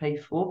 which I had to pay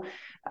for.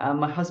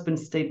 My husband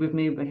stayed with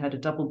me. We had a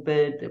double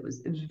bed. It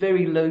was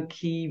very low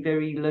key,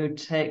 very low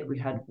tech. We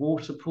had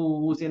water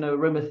pools,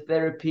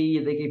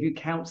 aromatherapy. They gave you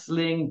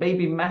counselling,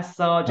 baby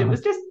massage. It Uh-huh.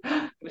 was just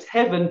it was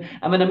heaven.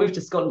 And when I moved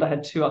to Scotland, I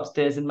had two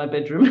upstairs in my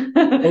bedroom.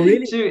 Oh,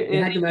 really? Two You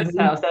in had them at this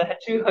home? house. I had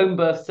two home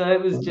births, so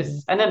it was Wow.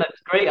 just, and then it was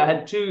great. I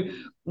had two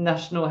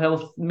national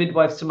health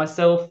midwives to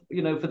myself,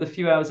 for the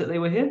few hours that they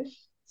were here.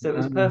 So it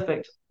was Wow.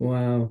 perfect.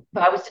 Wow.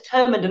 But I was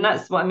determined, and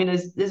that's what I mean.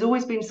 There's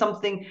always been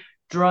something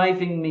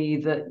driving me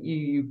that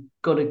you've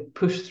got to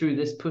push through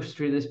this, push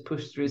through this,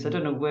 push through this. I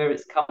don't know where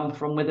it's come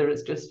from, whether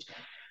it's just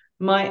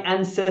my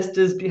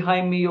ancestors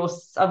behind me, or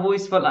I've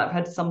always felt like I've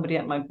had somebody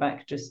at my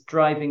back just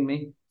driving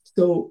me.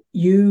 So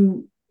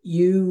you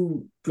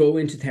go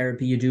into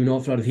therapy, you do an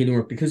awful lot of healing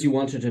work because you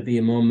wanted to be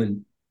a mom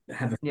and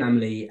have a Yeah.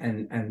 family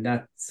and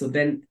that. So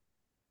then,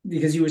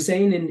 because you were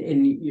saying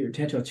in your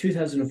TED Talk,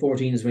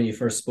 2014 is when you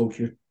first spoke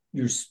your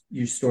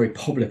your story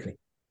publicly.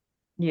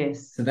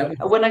 Yes. So that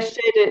was When I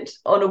shared it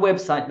on a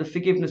website, the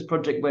Forgiveness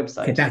Project okay.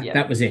 website. That Yeah.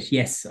 that was it.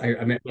 Yes, I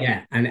remember.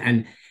 Yeah.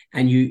 Yeah,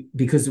 and you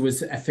because there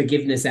was a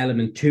forgiveness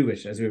element to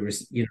it, as we were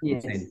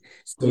Yes. saying.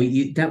 So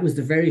Yes. that was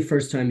the very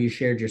first time you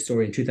shared your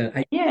story in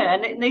 2000. Yeah.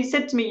 And they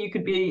said to me, you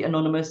could be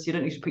anonymous. You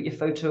don't need to put your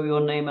photo or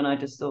your name. And I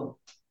just thought,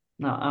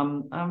 no,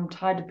 I'm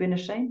tired of being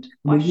ashamed.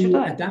 Were Why should you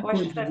I? at that Why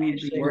point? should Had I be you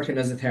been ashamed? working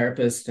as a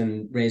therapist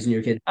and raising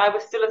your kids? I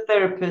was still a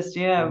therapist.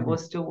 Yeah, I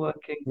was still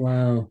working.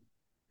 Wow,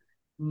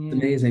 it's Yeah.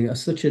 amazing.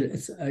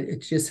 It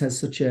just has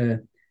such a.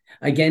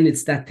 Again,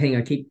 it's that thing.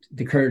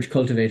 The courage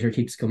cultivator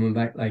keeps coming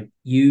back. Like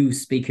you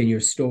speaking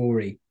your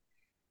story.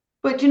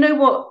 But you know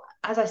what?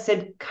 As I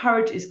said,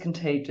 courage is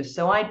contagious.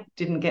 So I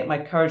didn't get my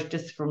courage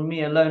just from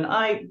me alone.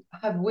 I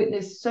have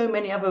witnessed so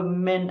many other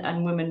men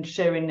and women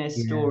sharing their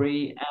Yeah,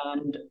 story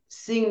and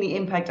seeing the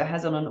impact it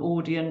has on an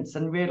audience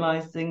and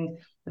realizing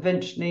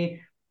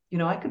eventually,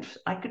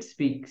 I could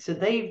speak. So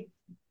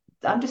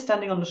I'm just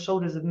standing on the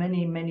shoulders of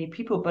many, many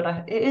people,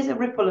 but it is a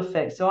ripple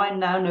effect. So I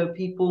now know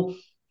people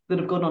that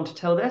have gone on to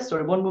tell their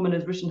story. One woman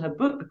has written her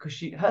book because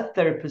her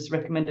therapist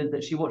recommended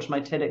that she watch my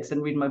TEDx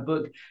and read my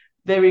book.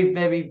 Very,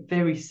 very,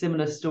 very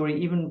similar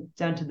story, even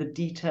down to the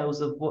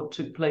details of what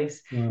took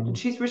place. And wow.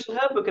 she's written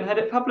her book and had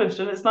it published,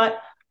 and it's like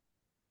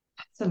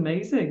it's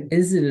amazing.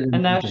 Is it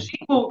And now amazing? she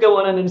will go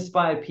on and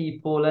inspire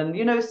people, and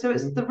so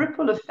it's the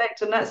ripple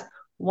effect, and that's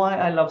why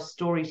I love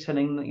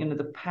storytelling.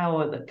 The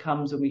power that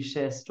comes when we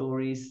share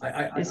stories I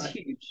I is I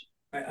huge.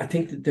 I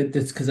think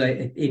that's because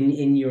I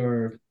in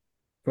your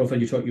profile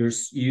you talk you're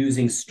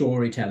using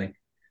storytelling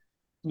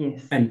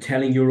Yes. and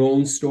telling your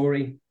own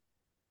story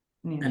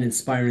Yeah. and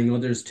inspiring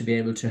others to be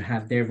able to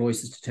have their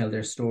voices to tell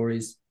their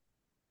stories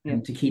Yeah.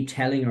 and to keep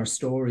telling our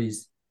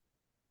stories.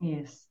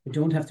 Yes. We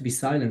don't have to be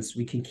silenced.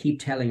 We can keep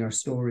telling our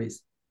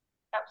stories.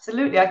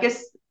 Absolutely. I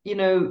guess,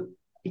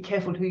 be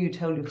careful who you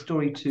tell your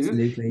story to.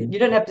 Absolutely. You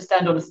don't have to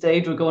stand on a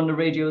stage or go on the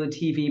radio or the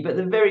TV, but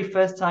the very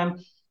first time,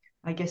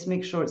 I guess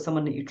make sure it's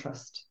someone that you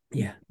trust.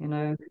 Yeah.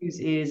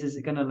 Whose ears is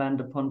it going to land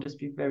upon? Just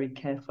be very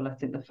careful. I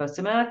think the first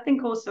time. And I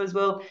think also as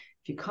well,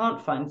 if you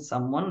can't find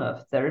someone,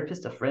 a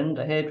therapist, a friend,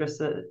 a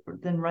hairdresser,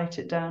 then write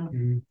it down.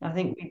 Mm. I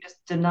think we just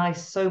deny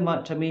so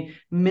much. I mean,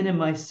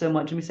 minimize so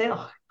much. And we say,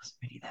 oh, it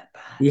wasn't really that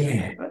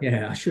Yeah. bad, but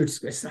Yeah. I should.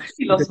 I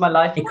lost my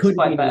life. It It was could have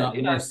quite been a bad,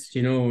 lot worse.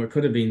 It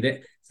could have been that.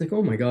 It's like,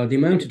 oh my God, the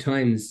amount of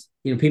times.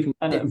 People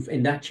I know. sitting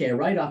in that chair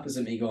right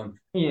opposite me going,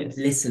 Yes,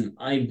 listen,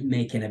 I'm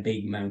making a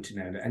big mountain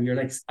out of it. And you're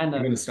like, I you're know.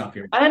 going to stop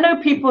here. And I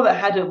know people that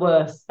had it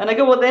worse. And I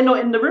go, well, they're not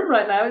in the room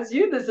right now. It's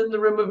you that's in the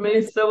room with And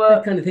me. it's So,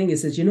 that kind of thing. It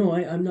says,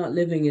 I'm not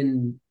living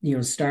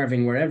in,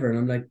 starving wherever. And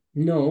I'm like,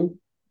 no,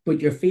 but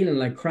you're feeling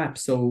like crap.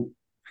 So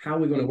how are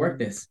we going to work mm,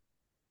 this?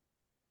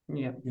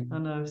 yeah, I Mm,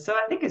 know. So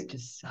I think it's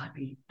just,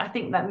 I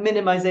think that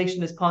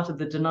minimization is part of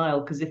the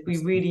denial because if we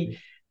really absolutely.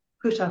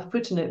 put our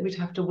foot in it, we'd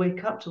have to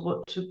wake up to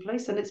what took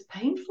place. And it's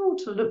painful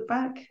to look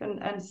back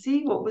and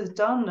see what was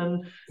done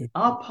and Yeah.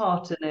 our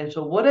part in it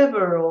or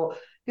whatever, or,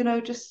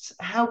 just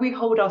how we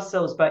hold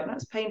ourselves back.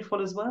 That's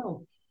painful as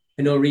well.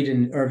 I know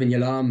reading Irvin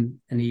Yalom,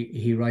 and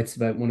he writes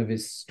about one of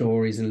his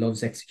stories and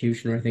loves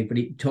executioner, I think, but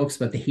he talks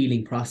about the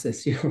healing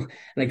process,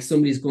 like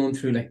somebody's going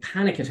through like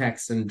panic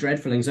attacks and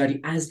dreadful anxiety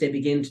as they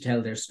begin to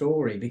tell their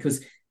story,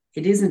 because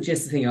it isn't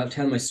just the thing, I'll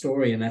tell my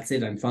story and that's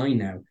it, I'm fine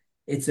now.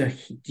 It's a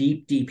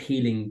deep, deep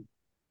healing,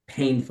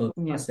 painful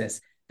Yeah.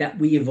 process that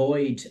we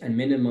avoid and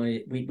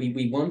minimize.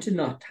 We want to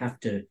not have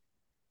to.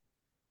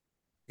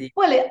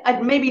 Well,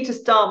 I'd maybe to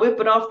start with,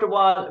 but after a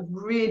while,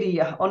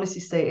 really, I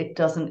honestly say it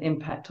doesn't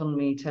impact on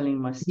me telling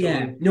my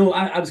Yeah, story. no,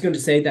 I was going to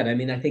say that. I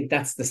mean, I think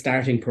that's the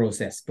starting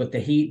process, but the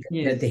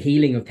Yes.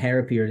 healing of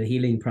therapy or the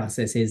healing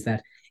process is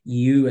that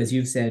you, as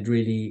you've said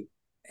really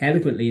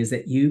eloquently, is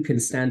that you can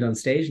stand on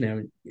stage now.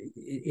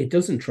 It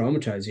doesn't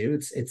traumatize you.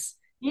 It's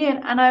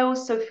Yeah, and I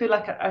also feel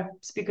like I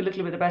speak a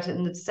little bit about it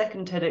in the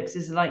second TEDx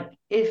is like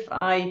if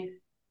I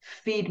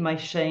feed my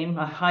shame,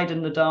 I hide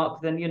in the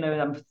dark, then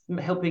I'm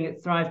helping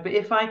it thrive. But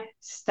if I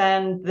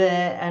stand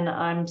there and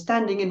I'm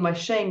standing in my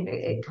shame,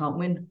 it can't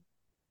win.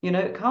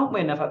 It can't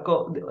win if I've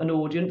got an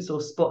audience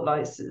or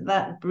spotlights.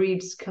 That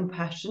breeds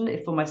compassion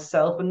for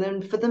myself and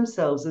then for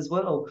themselves as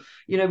well.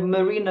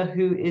 Marina,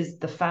 who is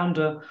the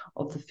founder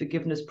of the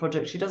Forgiveness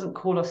Project, she doesn't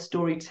call us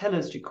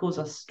storytellers, she calls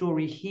us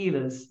story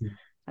healers.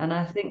 And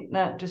I think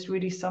that just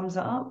really sums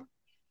it up.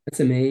 that's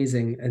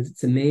amazing. And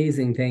it's an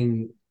amazing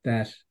thing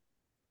that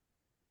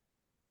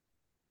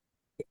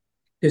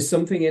there's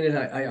something in it.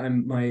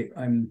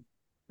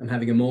 I'm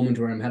having a moment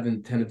where I'm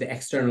having kind of the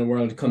external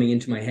world coming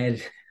into my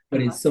head, but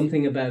Uh-huh. it's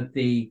something about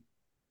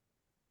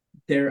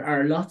there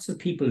are lots of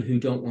people who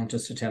don't want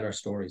us to tell our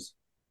stories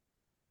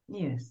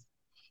Yes.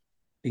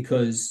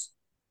 because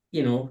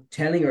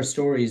telling our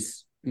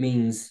stories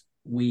means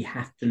we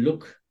have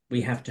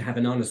to have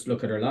an honest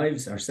look at our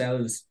lives,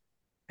 ourselves,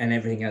 and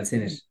everything else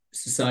in it.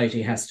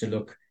 Society has to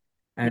look,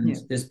 and Yeah.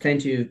 there's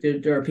plenty of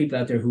there are people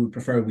out there who would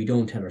prefer we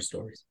don't tell our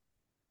stories.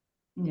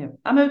 Yeah.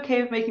 I'm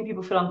okay with making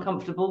people feel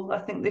uncomfortable. I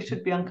think they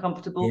should be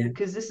uncomfortable Yeah,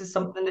 because this is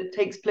something that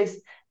takes place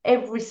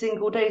every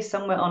single day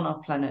somewhere on our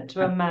planet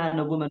to a man,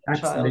 a woman, a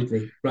child.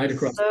 absolutely, right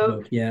across the So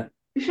board. Yeah,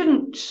 we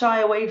shouldn't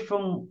shy away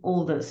from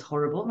all that's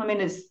horrible. I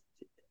mean,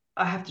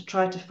 I have to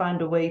try to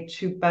find a way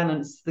to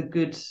balance the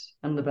good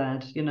and the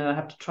bad. I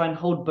have to try and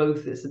hold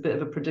both. It's a bit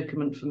of a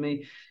predicament for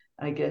me,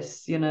 I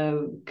guess,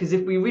 because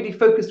if we really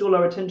focused all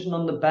our attention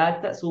on the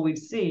bad, that's all we'd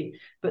see.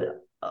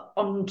 But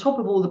on top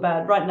of all the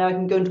bad, right now I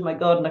can go into my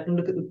garden, I can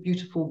look at the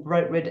beautiful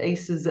bright red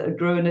aces that are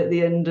growing at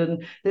the end,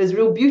 and there's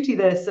real beauty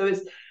there. So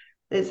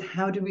it's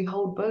how do we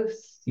hold both?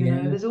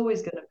 yeah. There's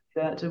always going to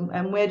be that,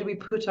 and where do we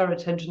put our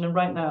attention? And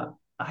right now,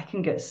 I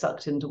can get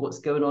sucked into what's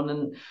going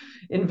on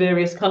in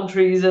various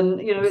countries, and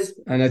it's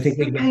And I think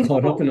so we get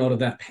caught up in painful. all of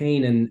that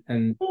pain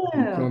and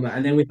Yeah, trauma,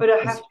 and then we but I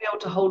have to be able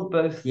to hold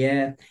both.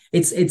 yeah,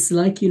 it's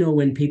like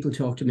when people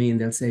talk to me and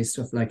they'll say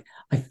stuff like,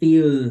 "I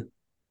feel."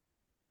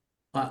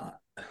 Uh,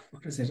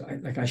 what is it?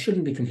 I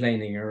shouldn't be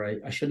complaining, or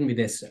I shouldn't be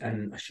this,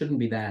 and I shouldn't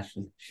be that,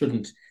 and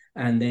shouldn't.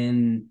 And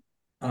then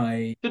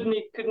I, Shouldn't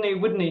he? Couldn't he?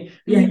 Wouldn't he?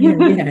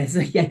 yeah. It's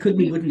like, yeah, couldn't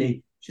he, wouldn't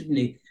he, shouldn't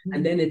he?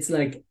 And then it's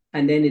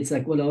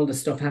like, well, all the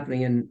stuff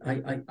happening, and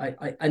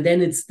and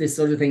then it's this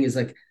sort of thing is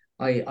like,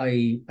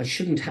 I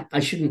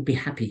shouldn't be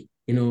happy,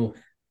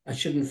 I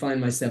shouldn't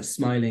find myself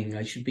smiling.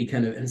 I should be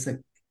kind of, and it's like,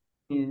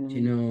 you Yeah,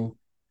 know,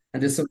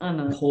 and there's something I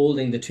know.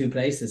 holding the two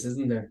places,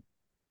 isn't there?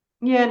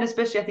 Yeah, and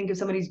especially I think if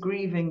somebody's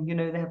grieving,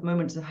 they have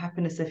moments of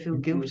happiness, they feel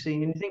Mhm. guilty,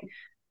 and you think,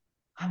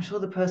 I'm sure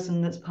the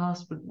person that's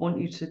passed would want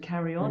you to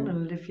carry on Mm.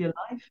 and live your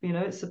life.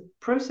 It's a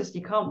process.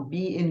 You can't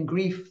be in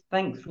grief,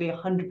 thankfully,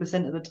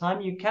 100% of the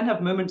time. You can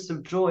have moments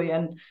of joy,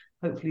 and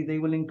hopefully they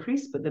will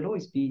increase, but there'll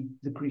always be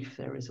the grief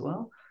there as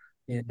well.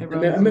 Yeah, It I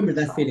runs remember both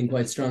that feeling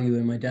quite sides. strongly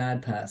when my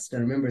dad passed. I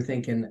remember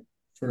thinking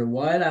for a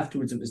while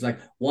afterwards, it was like,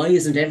 why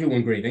isn't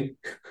everyone grieving?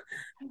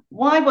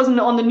 Why wasn't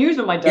it on the news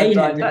when my Yeah, dad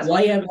yeah. died? Like, That's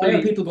what I why are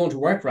believe. people going to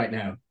work right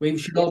now? We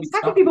should all be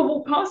Exactly. stopping. People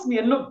walk past me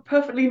and look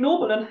perfectly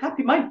normal and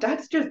happy. My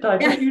dad's just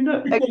died. Yeah, Don't you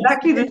know? it's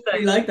Exactly the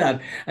literally same. like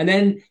that. And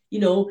then,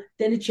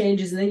 then it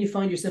changes, and then you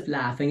find yourself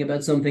laughing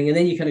about something, and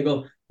then you kind of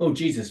go, oh,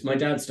 Jesus, my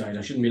dad's died.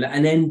 I shouldn't be.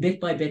 And then bit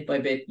by bit,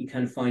 you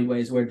kind of find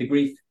ways where the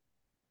grief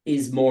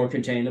is more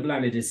containable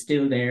and it is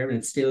still there and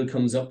it still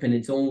comes up in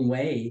its own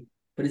way,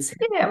 but it's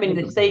Yeah, I mean,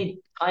 they helpful. say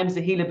time's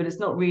a healer, but it's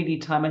not really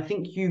time. I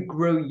think you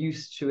grow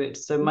used to it.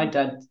 So my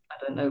dad, I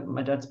don't know,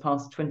 my dad's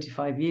passed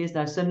 25 years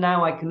now. So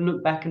now I can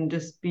look back and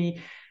just be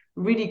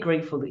really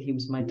grateful that he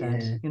was my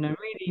dad. Yeah.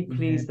 Really Yeah.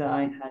 pleased that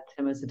I had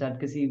him as a dad,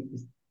 because he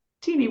was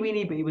teeny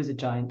weeny, but he was a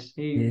giant.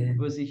 He Yeah.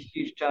 was a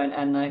huge giant,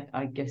 and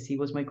I guess he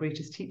was my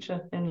greatest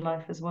teacher in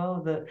life as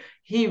well. That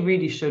he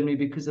really showed me,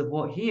 because of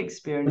what he But he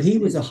experienced.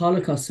 was a His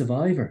Holocaust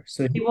survivor,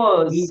 so He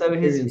was. he So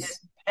his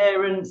experienced.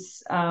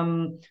 parents,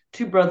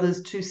 two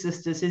brothers, two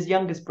sisters. His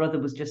youngest brother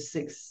was just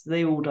six.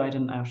 They all died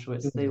in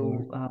Auschwitz. Oh They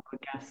Lord, all were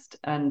gassed.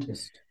 And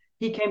just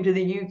he came to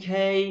the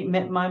UK,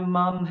 met my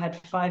mum, had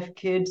five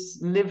kids,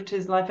 lived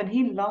his life, and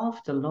he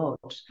laughed a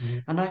lot. yeah,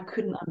 And I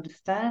couldn't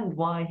understand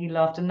why he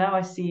laughed. And now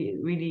I see it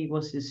really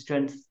was his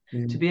strength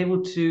yeah. to be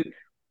able to,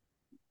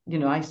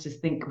 I used to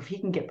think, if he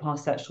can get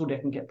past that, surely I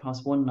can get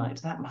past one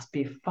night. That must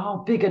be a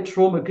far bigger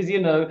trauma, because,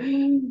 he's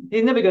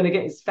never going to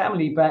get his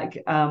family back.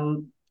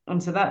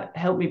 And so that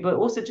helped me, but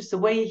also just the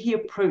way he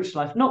approached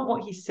life, not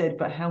what he said,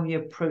 but how he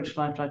approached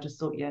life. I just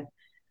thought, yeah,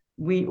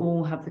 we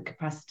all have the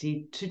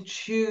capacity to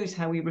choose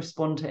how we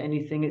respond to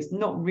anything. It's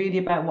not really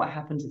about what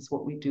happens, it's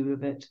what we do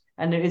with it.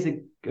 And there is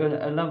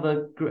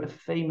another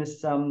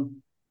famous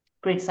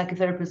great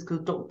psychotherapist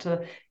called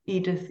Dr.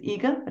 Edith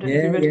Eger. I don't know if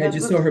you Yeah, read yeah. I her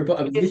just saw books. her book.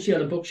 I was literally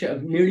on a bookshelf.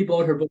 I've nearly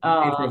bought her book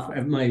today for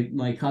Uh,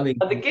 my colleague.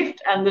 the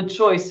Gift and the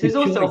Choice, The who's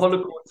also a choice.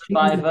 Holocaust She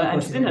was a survivor, and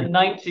Holocaust she's in her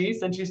survivor.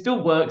 90s and she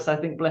still works, I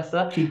think, bless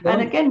her. She And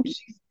does. again,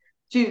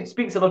 she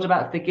speaks a lot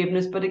about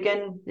forgiveness, but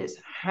again, it's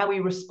how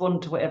we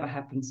respond to whatever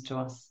happens to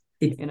us.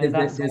 That's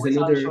There's always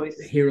our another choice.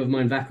 hero of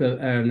mine, not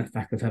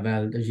Vaclav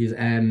Havel. She's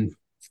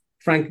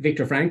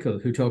Viktor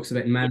Frankl, who talks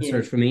about in Man's Yeah.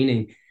 Search for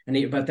Meaning, and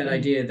about that Mm.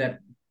 idea that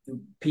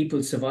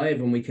people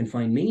survive when we can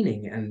find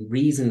meaning and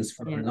reasons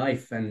for our Yeah,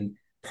 life and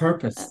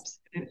purpose.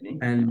 absolutely.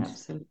 And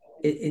Absolutely.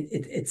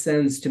 it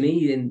sounds to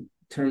me, in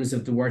terms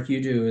of the work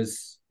you do,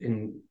 is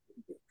in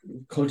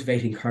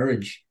cultivating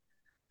courage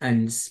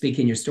and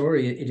speaking your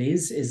story. It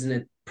is, isn't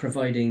it,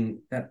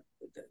 providing that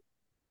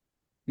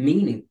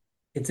meaning?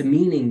 It's a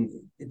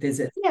meaning. There's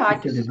a Yeah, I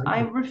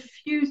different.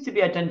 refuse to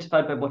be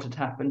identified by what had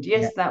happened.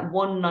 Yeah. Yes, that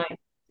one night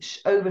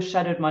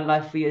overshadowed my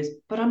life for years,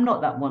 but I'm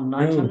not that one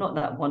night. I'm No. not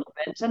that one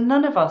event, and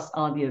none of us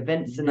are the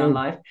events in our No.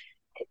 life.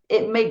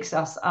 It makes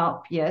us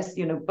up, yes,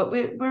 but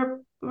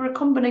we're a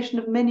combination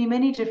of many,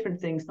 many different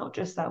things, not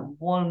just that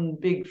one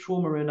big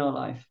trauma in our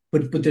life.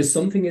 But there's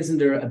something, isn't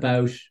there,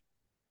 about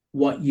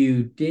what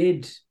you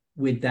did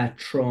with that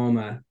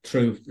trauma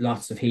through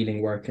lots of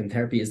healing work and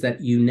therapy, is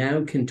that you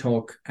now can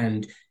talk,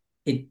 and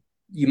it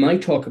you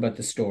might talk about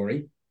the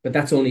story, but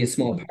that's only a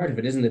small part of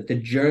it, isn't it? The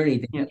journey,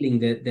 the Yeah. healing,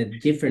 the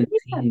different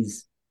Yeah.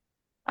 things.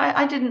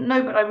 I didn't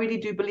know, but I really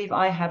do believe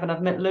I have, and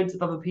I've met loads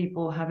of other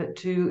people have it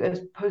too, as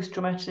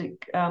post-traumatic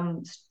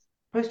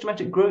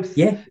growth.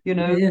 Yeah, You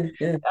know, yeah,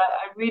 yeah,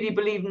 I really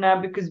believe now,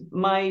 because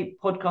my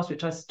podcast,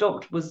 which I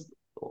stopped, was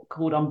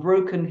called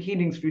Unbroken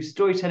Healing Through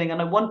Storytelling.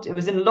 And it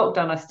was in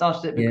lockdown I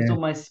started it, because yeah,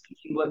 all my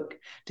speaking work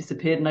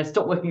disappeared and I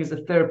stopped working as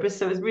a therapist.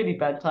 So it was really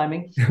bad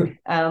timing.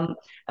 And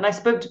I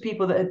spoke to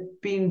people that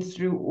had been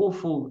through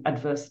awful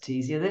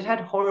adversities. They'd had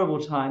horrible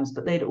times,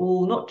 but they'd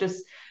all not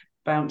just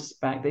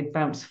bounced back, they'd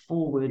bounced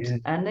forward, yeah.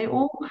 and they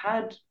all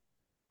had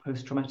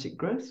post-traumatic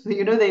growth.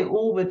 They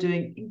all were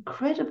doing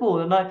incredible.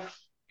 And I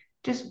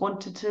just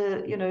wanted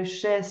to,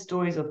 share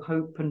stories of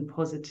hope and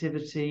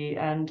positivity.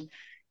 And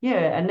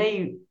yeah, and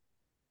they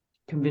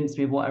convinced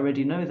me of what I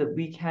already know, that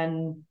we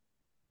can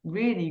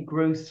really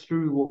grow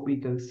through what we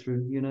go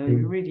through. We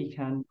Mm. really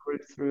can grow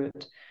through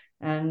it,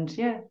 and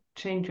yeah,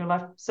 change your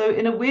life. So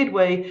in a weird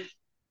way,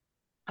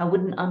 I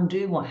wouldn't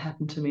undo what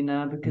happened to me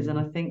now, because then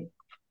I Mm. think,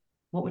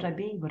 what would I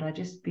be? Would I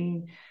just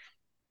be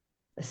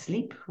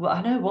asleep? Well,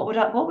 I know, what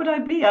would I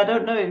be? I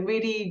don't know. It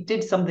really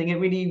did something. It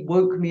really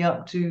woke me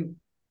up to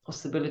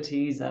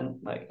possibilities,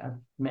 and like, I've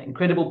met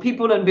incredible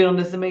people and been on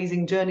this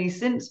amazing journey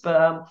since.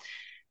 But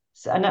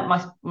and that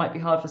might be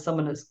hard for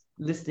someone that's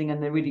listening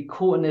and they're really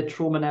caught in their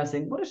trauma now,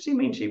 saying, what does she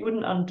mean she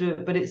wouldn't undo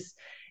it? But it's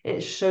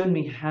shown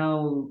me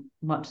how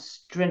much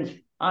strength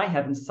I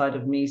have inside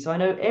of me. So I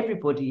know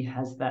everybody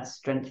has that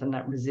strength and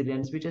that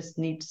resilience. We just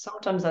need,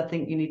 sometimes I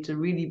think you need to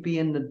really be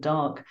in the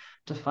dark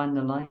to find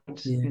the light.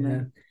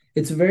 Yeah.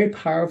 It's very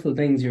powerful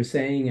things you're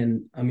saying,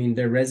 and I mean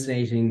they're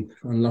resonating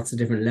on lots of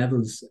different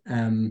levels.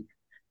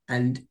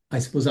 And I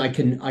suppose I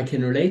can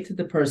relate to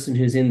the person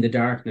who's in the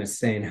darkness,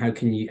 saying, how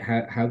can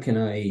I, how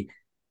can,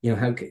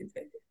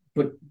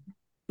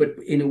 but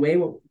in a way,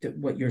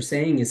 what you're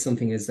saying is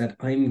something, is that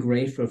I'm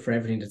grateful for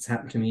everything that's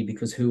happened to me,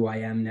 because who I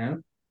am now.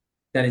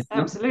 That it's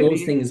not that those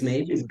Absolutely. things It's,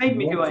 made you, it's but made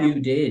me who what I you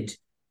am. did,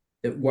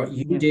 that what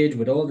you Yeah. did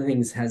with all the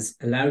things has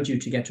allowed you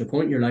to get to a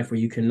point in your life where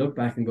you can look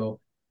back and go,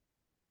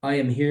 I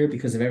am here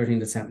because of everything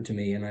that's happened to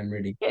me, and I'm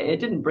really. Yeah,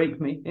 it didn't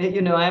break me.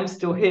 I am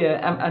still here,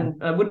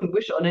 and I wouldn't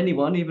wish it on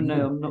anyone, even though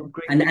No. I'm not And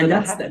grateful and that that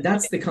that's happened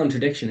that's the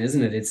contradiction,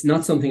 isn't it? It's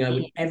not something I to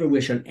would me. ever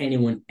wish on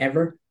anyone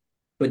ever,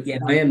 but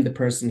yet I Yeah. am the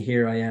person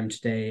here I am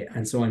today,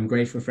 and so I'm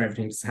grateful for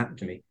everything that's happened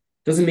to me.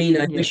 Doesn't mean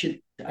Yeah.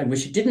 I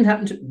wish it didn't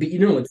happen to, but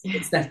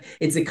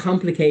it's a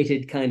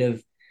complicated kind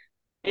of.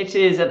 It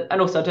is,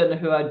 and also I don't know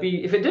who I'd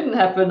be if it didn't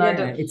happen. I Yeah,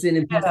 don't. it's an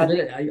Yeah, I think.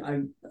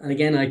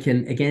 impossibility.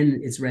 And again,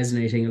 it's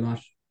resonating a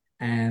lot.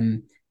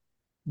 Um,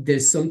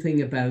 there's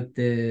something about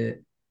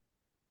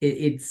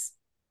it's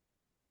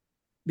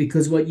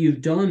because what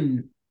you've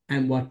done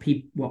and what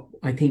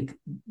I think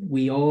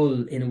we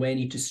all in a way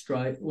need to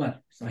strive.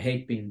 Well, I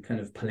hate being kind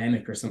of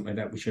polemic or something like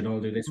that. We should all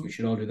do this, we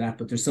should all do that.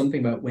 But there's something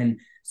about when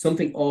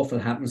something awful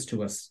happens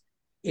to us,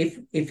 if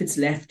it's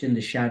left in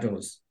the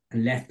shadows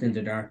and left in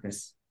the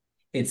darkness,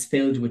 it's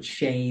filled with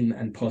shame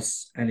and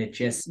pus, and it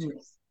just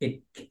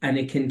Yes.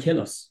 it can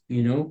kill us,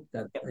 you know,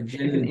 that Yep. I It can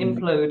genuinely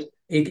implode.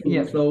 it can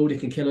Yep. implode,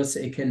 it can kill us,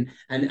 it can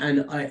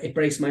it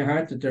breaks my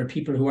heart that there are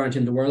people who aren't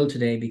in the world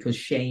today because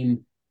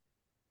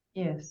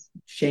Yes.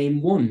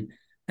 shame won.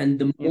 And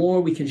the Yep.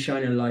 more we can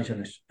shine a light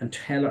on it and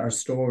tell our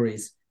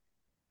stories,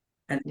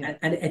 Yep.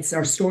 and it's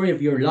our story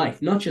of your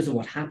life, not just of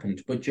what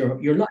happened, but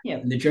your life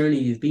Yep. and the journey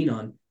you've been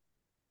on,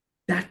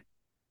 that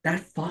that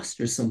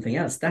fosters something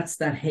else. That's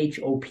that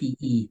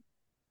HOPE.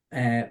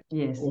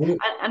 Yes. Oh,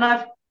 And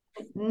I've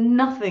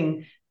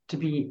nothing to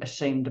be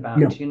ashamed about.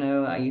 no, You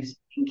know, I used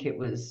to think it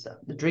was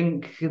the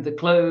drink, the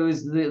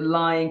clothes, the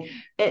lying.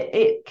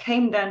 It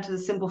came down to the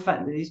simple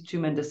fact that these two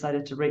men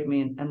decided to rape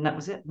me, and that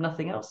was it.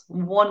 Nothing else.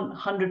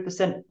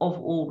 100% of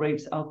all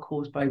rapes are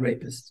caused by by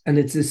rapists. rapists. And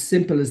it's as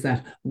simple as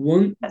that.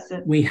 One, That's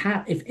it. we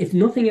have, if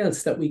nothing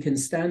else, that we can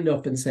stand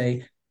up and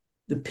say,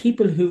 the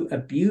people who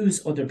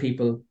abuse other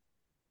people,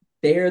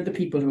 they're the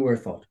people who are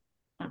at fault.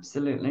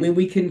 Absolutely.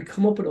 We can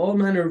come up with all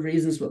manner of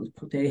reasons. Well,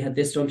 they had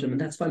this done to them,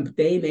 and that's fine. But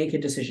they make a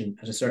decision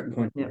at a certain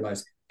point in Yeah. their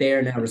lives. They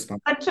are now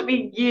responsible. That took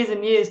me years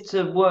and years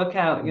to work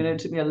out, you know, it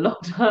took me a long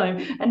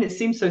time. And it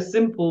seems so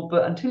simple,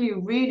 but until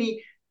you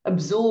really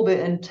absorb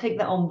it and take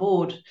that on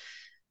board,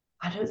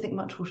 I don't think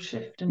much will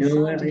shift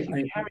No, inside if you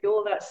I carry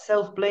all that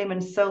self-blame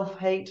and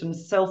self-hate and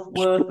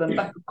self-worth and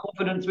lack of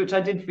confidence, which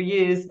I did for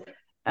years.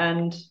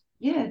 And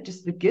yeah,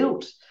 just the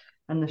guilt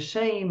and the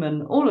shame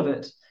and all of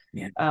it.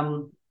 yeah.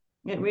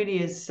 It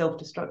really is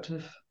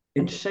self-destructive.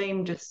 And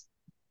shame just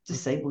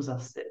disables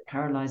us, it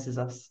paralyzes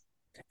us.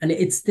 And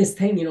it's this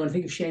thing, you know, I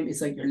think of shame,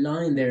 it's like you're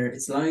lying there,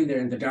 it's lying there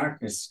in the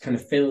darkness, kind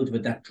of filled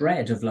with that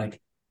dread of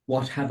like,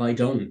 what have I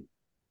done?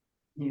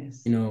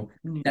 Yes. You know,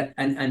 Yeah. that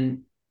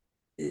and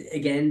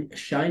again,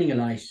 shining a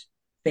light,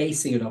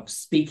 facing it up,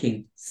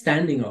 speaking,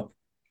 standing up.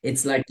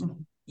 It's like,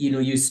 you know,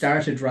 you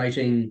started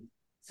writing,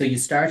 so you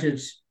started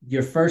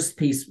your first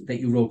piece that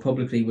you wrote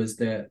publicly was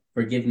the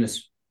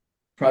forgiveness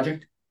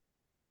project.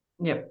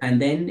 Yep.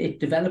 And then it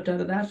developed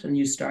out of that, and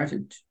you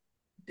started.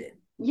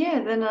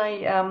 Yeah, then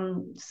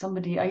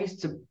I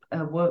used to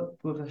work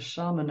with a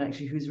shaman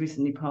actually who's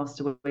recently passed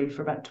away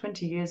for about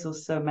 20 years or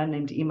so, a man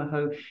named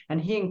Imaho,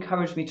 and he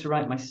encouraged me to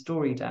write my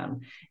story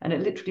down. And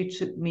it literally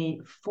took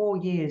me 4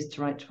 years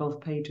to write 12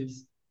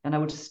 pages. And I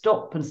would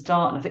stop and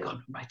start, and I think, oh,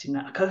 I'm writing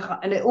that.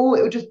 And it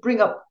would just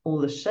bring up all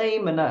the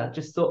shame. And I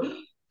just thought,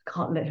 I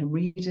can't let him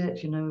read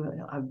it. You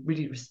know, I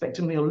really respect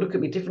him. He'll look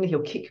at me differently.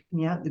 He'll kick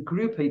me out of the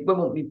group. He won't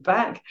want me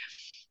back.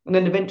 And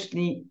then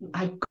eventually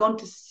I'd gone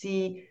to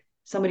see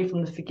somebody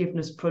from the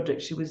Forgiveness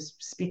Project. She was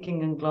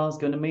speaking in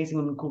Glasgow, an amazing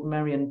woman called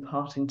Marion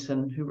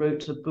Partington, who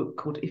wrote a book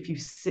called If You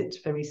Sit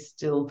Very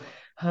Still.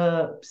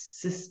 Her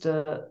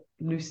sister,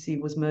 Lucy,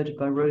 was murdered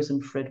by Rose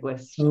and Fred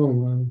West. Oh,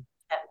 wow.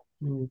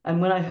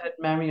 And when I heard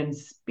Marion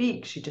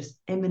speak, she just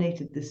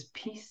emanated this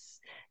peace.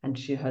 And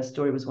her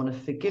story was one of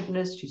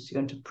forgiveness. She used to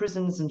go into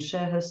prisons and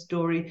share her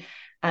story.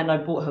 And I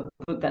bought her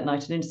book that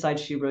night, and inside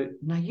she wrote,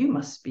 "Now you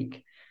must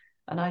speak."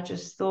 And I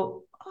just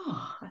thought,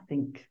 oh, I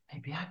think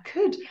maybe I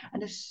could.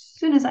 And as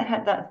soon as I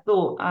had that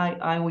thought,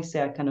 I always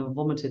say I kind of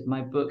vomited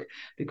my book,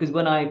 because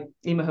when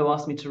Imaho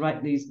asked me to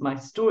write my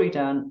story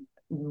down,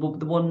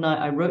 the one night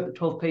I wrote the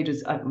 12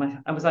 pages, I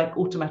was like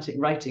automatic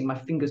writing. My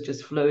fingers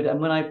just flowed. And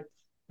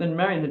when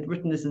Marion had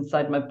written this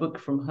inside my book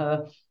from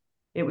her,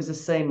 it was the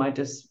same. I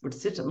just would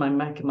sit at my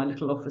Mac in my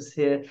little office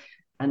here,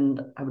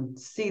 and I would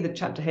see the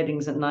chapter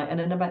headings at night.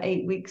 And in about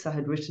 8 weeks, I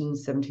had written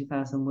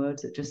 70,000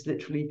 words. It just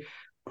literally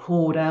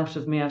poured out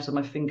of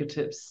my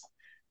fingertips.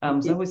 So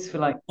I always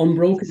feel like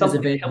Unbroken is something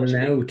available helped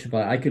me. now to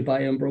buy. I could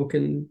buy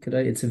Unbroken. Could I?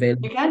 It's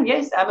available. You can,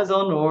 yes,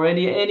 Amazon or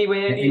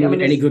anywhere. I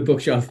mean, Any it's good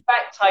bookshop.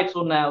 back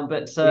title now,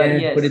 but Yeah,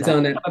 but yes, it's I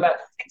on think it. I'm about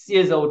 6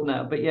 years old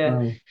now. But yeah,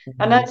 Wow.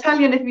 and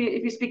Italian, if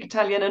you speak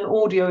Italian, and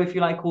audio if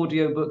you like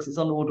audio books, it's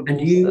on And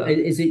Audible. So.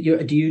 is it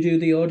your, do you do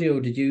the audio?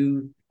 Did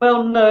you?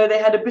 Well, no, they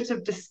had a bit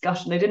of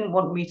discussion. They didn't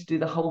want me to do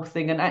the whole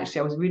thing, and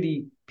actually, I was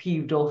really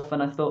peeved off.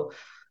 And I thought,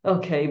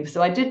 okay,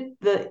 so I did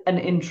an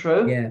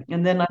intro, Yeah.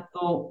 and then I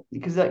thought,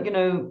 because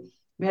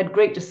we had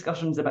great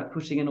discussions about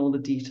putting in all the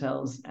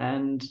details,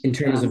 and In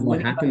terms of what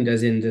when happened,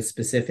 as in the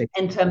specific.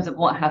 in terms of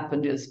what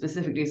happened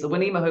specifically. So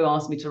when Imaho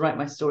asked me to write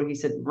my story, he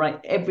said, write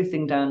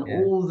everything down,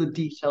 Yeah. all the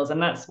details. And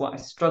that's what I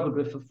struggled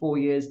with for 4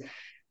 years.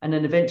 And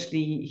then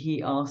eventually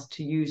he asked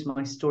to use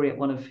my story at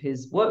one of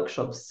his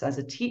workshops as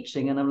a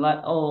teaching. And I'm like,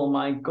 oh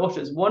my gosh,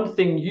 it's one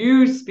thing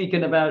you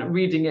speaking about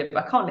reading it,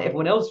 but I can't let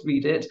everyone else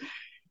read it.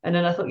 And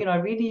then I thought, I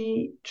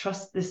really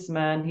trust this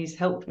man. He's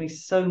helped me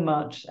so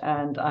much.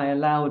 And I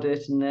allowed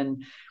it. And then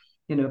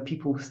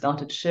people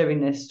started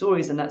sharing their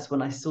stories, and that's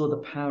when I saw the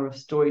power of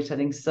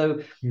storytelling.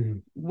 So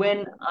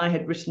when I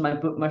had written my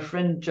book, my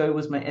friend Joe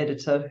was my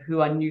editor,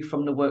 who I knew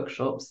from the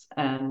workshops,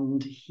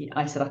 and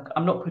I said,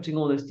 I'm not putting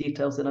all those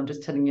details in, I'm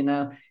just telling you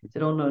now. He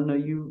said, oh no,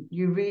 you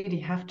really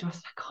have to. I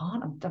said, I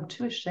can't, I'm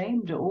too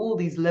ashamed. All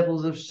these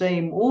levels of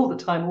shame all the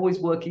time, always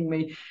working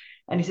me.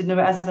 And he said, no,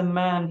 as a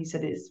man, he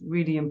said, it's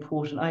really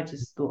important. I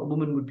just thought a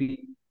woman would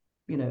be,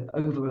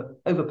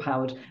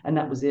 overpowered, and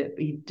that was it.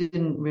 But he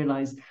didn't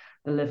realize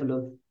the level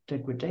of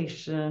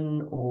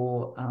degradation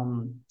or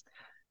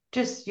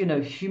just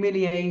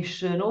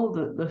humiliation, all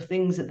the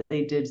things that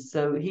they did.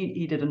 So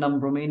he did a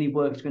number on me, and he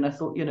worked with me, and I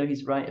thought,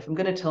 he's right. If I'm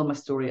going to tell my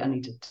story, I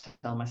need to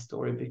tell my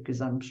story,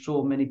 because I'm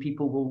sure many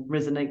people will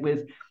resonate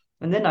with.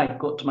 And then I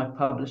got to my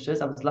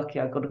publishers. I was lucky,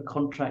 I got a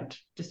contract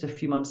just a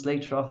few months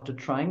later after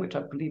trying, which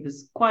I believe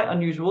is quite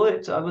unusual.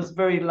 I was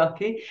very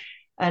lucky.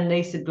 And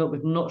they said, look,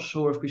 we're not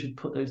sure if we should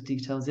put those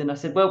details in. I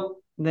said, well,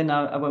 then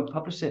I won't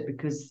publish it,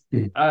 because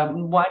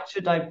why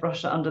should I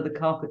brush it under the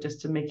carpet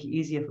just to make it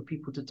easier for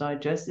people to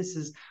digest? This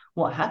is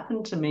what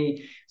happened to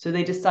me. So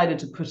they decided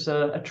to put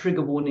a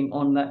trigger warning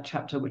on that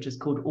chapter, which is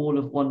called All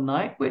of One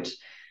Night, which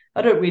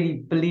I don't really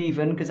believe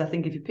in, because I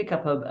think if you pick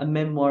up a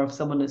memoir of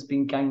someone that's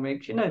been gang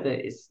raped, you know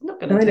that it's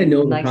not going to Kind of take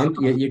know the nice.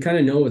 prompt. You kind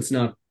of know it's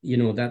not,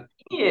 that.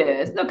 Yeah,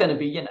 it's not going to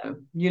be,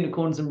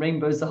 unicorns and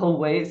rainbows the whole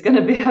way. It's going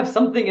to be have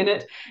something in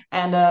it.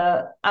 And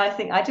I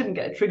think I didn't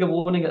get a trigger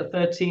warning at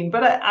 13,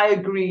 but I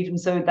agreed. And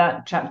so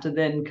that chapter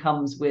then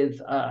comes with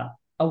a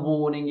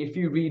warning. If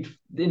you read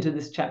into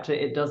this chapter,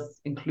 it does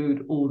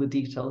include all the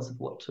details of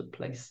what took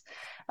place.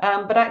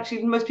 But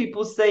actually, most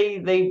people say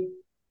they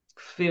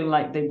feel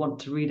like they want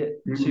to read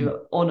it to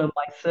honor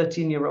my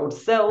 13-year-old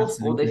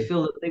self, or they Absolutely.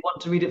 feel that they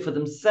want to read it for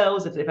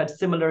themselves if they've had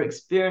similar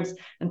experience,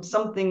 and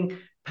something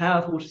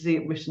powerful to see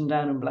it written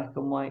down in black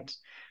and white.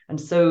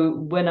 And so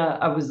when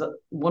I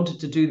wanted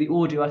to do the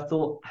audio, I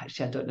thought,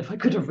 actually, I don't know if I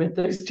could have read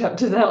those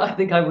chapters out. I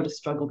think I would have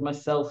struggled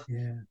myself.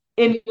 Yeah.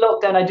 In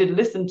lockdown, I did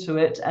listen to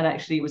it, and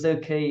actually it was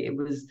okay. It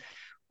was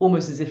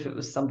almost as if it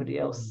was somebody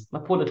else. My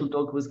poor little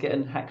dog was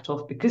getting hacked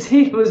off because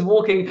he was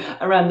walking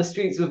around the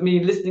streets with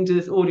me listening to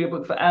this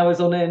audiobook for hours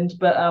on end.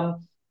 But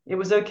it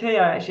was okay.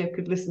 I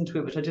could listen to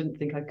it, which I didn't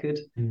think I could.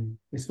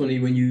 It's funny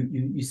when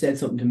you said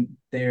something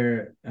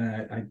there.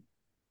 I'm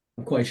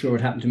quite sure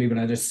what happened to me, but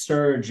I had a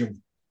surge of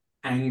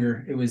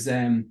anger. It was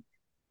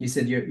you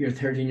said your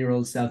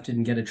 13-year-old self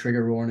didn't get a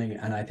trigger warning,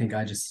 and I think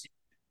I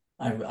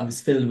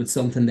was filled with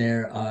something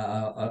there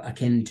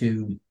akin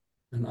to,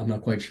 I'm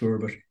not quite sure,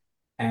 but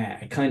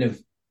kind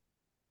of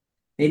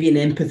maybe an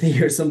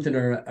empathy or something,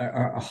 or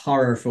a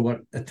horror for what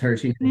a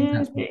 13-year-old Yeah,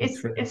 has been put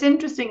through. it's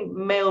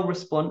interesting male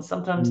response.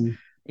 Sometimes,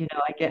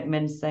 I get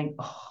men saying,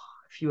 "Oh,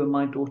 if you were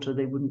my daughter,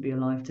 they wouldn't be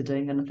alive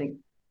today," and I think,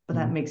 but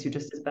that makes you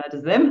just as bad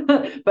as them.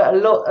 But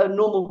a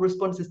normal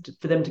response is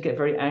for them to get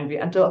very angry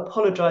and to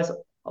apologize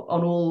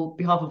on all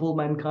behalf of all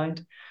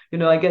mankind.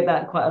 I get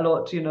that quite a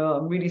lot.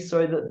 I'm really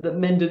sorry that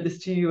men did this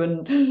to you,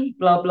 and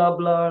blah blah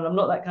blah. And I'm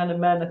not that kind of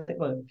man. I think,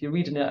 well, if you're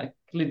reading it,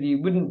 clearly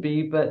you wouldn't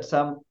be. But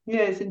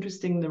yeah, it's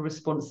interesting, the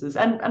responses,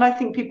 and I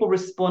think people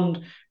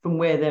respond from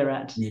where they're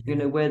at.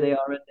 Yeah. Where they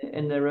are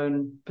in their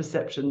own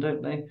perception,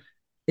 don't they?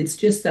 It's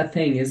just that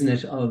thing, isn't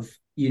it? Of,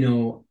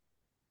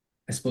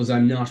 I suppose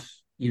I'm not,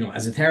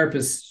 as a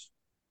therapist,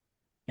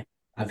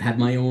 I've had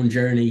my own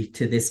journey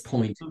to this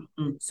point.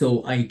 Mm-hmm.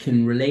 So I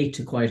can relate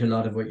to quite a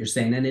lot of what you're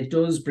saying. And it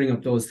does bring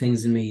up those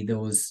things in me,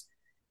 those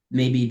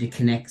maybe that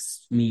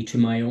connects me to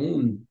my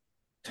own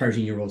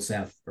 13-year-old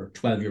self or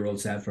 12-year-old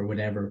self or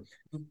whatever,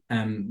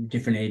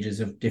 different ages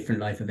of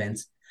different life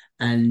events.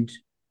 And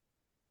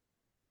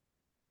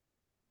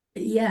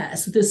yeah,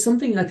 so there's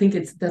something, I think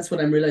that's what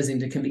I'm realizing,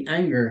 there can be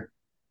anger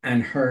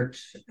and hurt,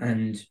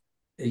 and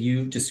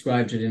you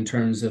described it in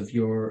terms of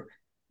your,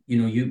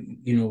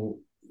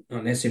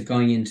 not necessarily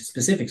going into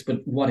specifics, but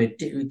what it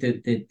did,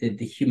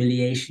 the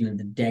humiliation and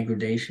the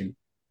degradation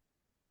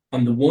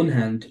on the one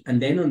hand,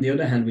 and then on the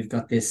other hand, we've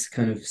got this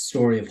kind of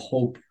story of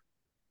hope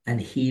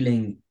and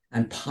healing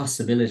and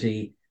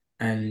possibility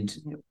and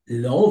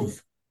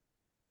love.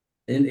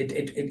 And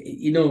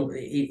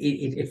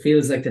it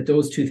feels like that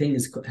those two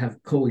things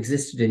have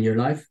coexisted in your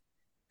life,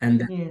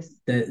 and Yes.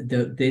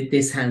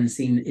 this hand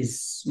scene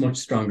is much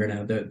stronger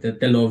now. The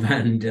love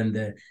hand and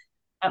the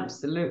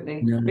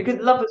Absolutely. Because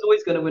love is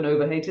always going to win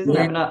over hate, isn't it?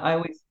 I mean, I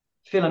always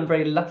feel I'm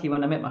very lucky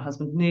when I met my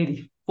husband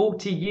nearly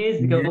 40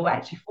 years ago, or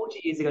actually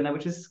 40 years ago now,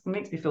 which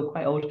makes me feel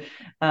quite old.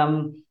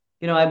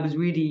 I was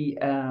really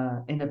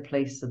in a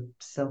place of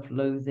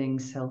self-loathing,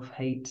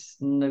 self-hate,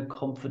 no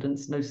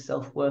confidence, no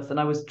self-worth. And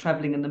I was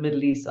traveling in the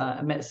Middle East.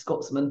 I met a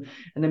Scotsman,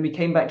 and then we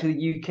came back to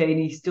the UK, and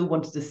he still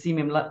wanted to see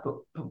me. I'm like, but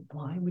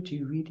why would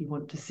you really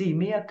want to see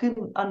me? I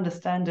couldn't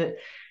understand it.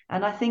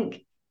 And I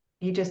think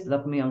he just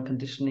loved me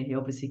unconditionally. He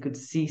obviously could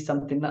see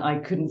something that I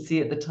couldn't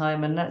see at the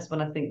time. And that's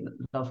when I think that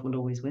love will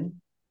always win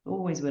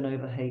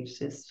over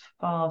hate. It's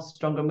far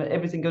stronger. With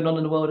everything going on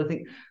in the world, I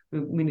think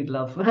we need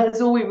love.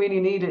 That's all we really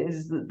need,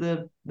 is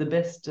the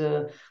best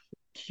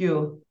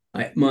cure.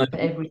 I my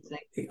everything.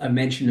 I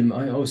mentioned him.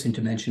 I always seem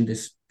to mention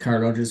this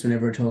Carl Rogers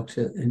whenever I talk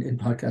to in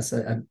podcasts.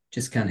 I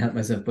just can't help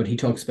myself. But he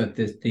talks about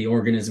the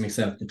organism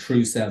itself, the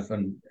true self,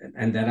 and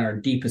that our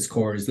deepest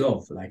core is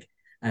love. Like,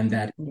 and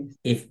that Yes.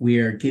 if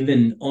we're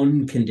given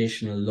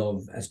unconditional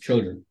love as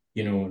children,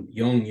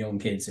 young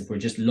kids, if we're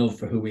just loved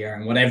for who we are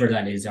and whatever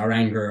that is, our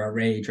anger, our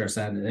rage, our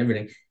sadness,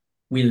 everything,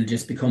 we'll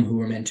just become who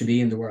we're meant to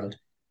be in the world.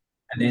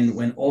 And then Yes.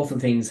 when awful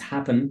things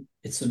happen,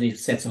 it suddenly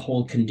sets a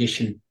whole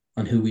condition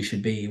on who we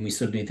should be. And we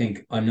suddenly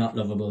think, I'm not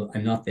lovable.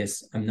 I'm not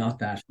this. I'm not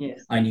that.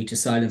 Yes. I need to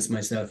silence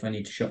myself. I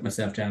need to shut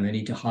myself down. I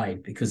need to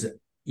hide because,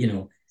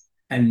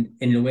 and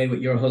in a way,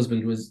 what your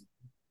husband was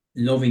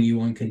loving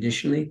you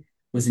unconditionally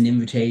was an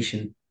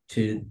invitation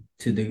to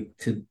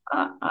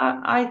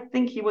I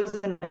think he was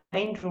an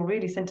angel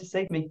really sent to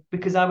save me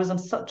because I was on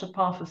such a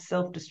path of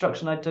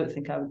self-destruction. I don't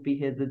think I would be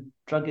here. The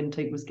drug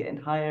intake was getting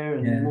higher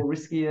and yeah. more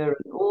riskier,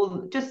 and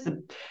all just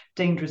the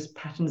dangerous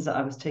patterns that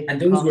I was And taking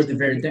those were part the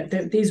in. That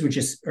very it was, these were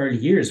just early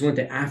years, weren't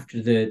they?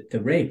 After the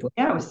rape.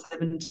 yeah, I was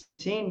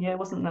 17. Yeah, it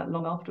wasn't that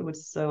long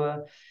afterwards.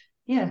 So,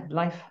 yeah,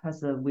 life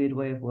has a weird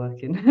way of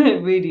working.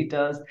 It really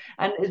does.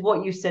 And it's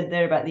what you said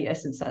there about the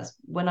essence. That's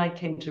when I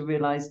came to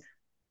realize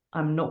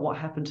I'm not what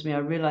happened to me. I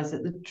realized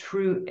that the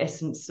true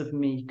essence of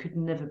me could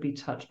never be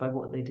touched by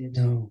what they did.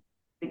 No.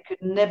 It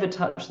could never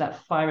touch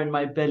that fire in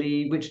my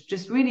belly, which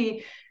just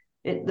really,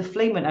 the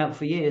flame went out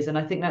for years. And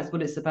I think that's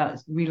what it's about: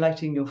 it's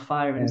relighting your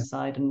fire Yeah.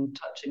 inside and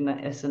touching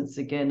that essence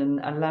again and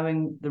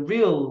allowing the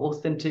real,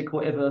 authentic,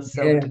 whatever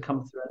self Yeah. to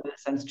come through. And that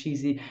sounds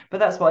cheesy, but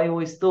that's what I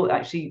always thought.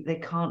 Actually, they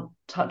can't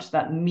touch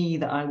that me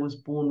that I was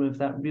born with,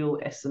 that real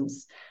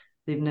essence.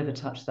 They've never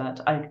touched that.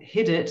 I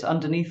hid it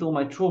underneath all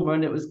my trauma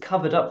and it was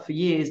covered up for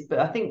years. But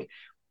I think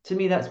to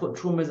me, that's what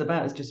trauma is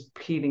about, is just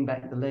peeling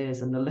back the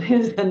layers and the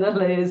layers and the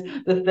layers.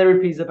 The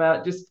therapy is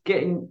about just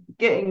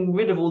getting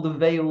rid of all the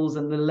veils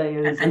and the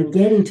layers And and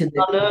getting to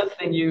the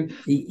unearthing you.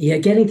 yeah,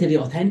 getting to the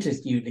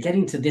authentic you,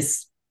 getting to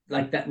this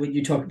like that when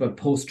you talk about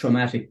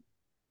post-traumatic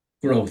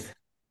growth.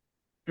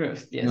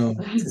 Gross, No,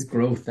 yes. this is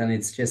growth, and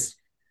it's just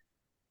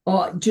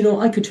oh,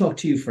 I could talk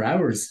to you for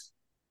hours.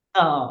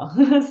 Ah,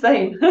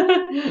 same.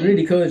 I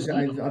really could.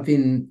 I've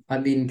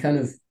been kind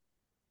of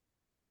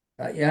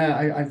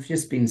yeah, I've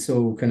just been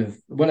so kind of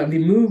well, I've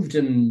been moved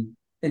and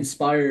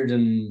inspired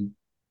and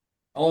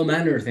all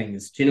manner of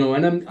things,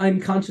 and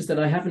I'm conscious that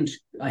I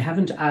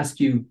haven't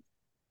asked you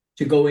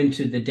to go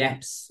into the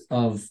depths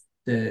of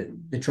the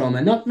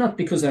trauma. Not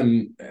because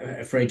I'm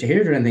afraid to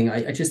hear it or anything.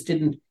 I just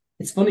didn't.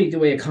 It's funny the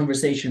way a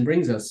conversation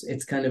brings us.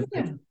 It's kind of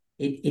like Yeah,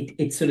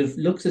 it sort of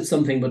looks at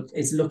something, but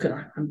it's looking.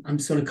 I'm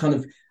sort of kind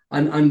of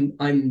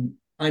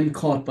I'm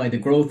caught by the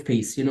growth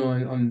piece.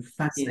 I'm yes.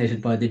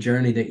 fascinated by the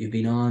journey that you've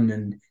been on,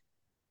 and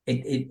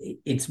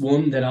it's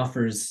one that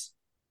offers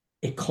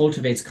it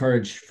cultivates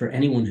courage for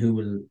anyone who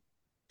will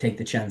take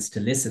the chance to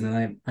listen.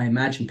 And I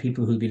imagine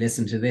people who'll be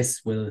listening to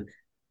this will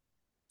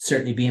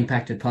certainly be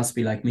impacted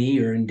possibly like me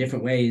or in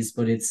different ways,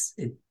 but it's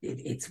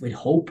with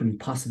hope and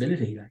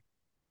possibility. Like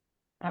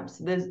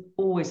Absolutely. There's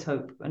always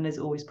hope and there's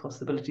always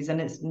possibilities,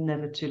 and it's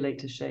never too late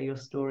to share your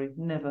story.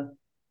 Never.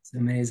 it's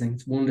amazing.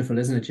 It's wonderful,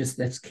 isn't it? Just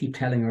let's keep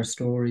telling our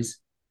stories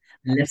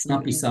and let's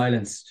not be Absolutely.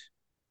 silenced.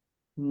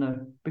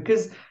 No,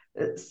 because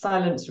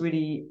silence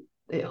really,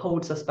 it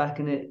holds us back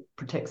and it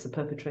protects the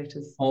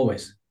perpetrators.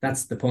 Always.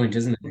 That's the point,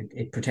 isn't it?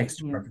 It protects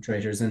the Yeah,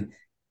 perpetrators. And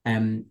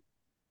um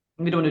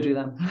we don't want to do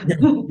no,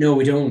 that. no,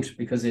 we don't,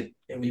 because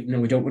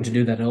we don't want to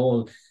do that at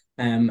all.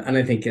 And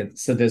I think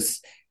so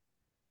there's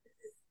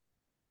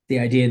the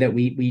idea that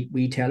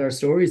we tell our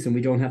stories and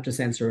we don't have to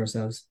censor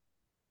ourselves.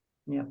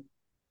 Yeah,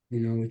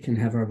 We can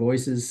have our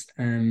voices.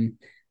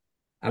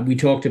 We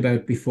talked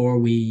about before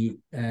we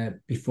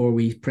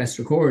press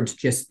record,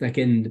 just like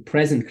in the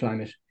present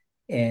climate,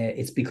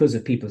 it's because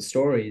of people's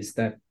stories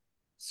that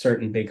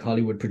certain big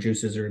Hollywood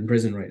producers are in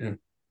prison right now.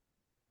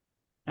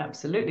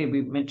 absolutely.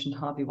 We mentioned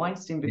Harvey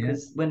Weinstein Yeah,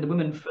 because when the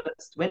women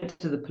first went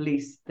to the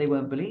police, they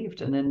weren't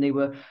believed, and then they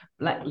were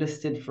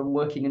blacklisted from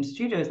working in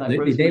studios like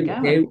absolutely. Rose They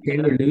McGowan. they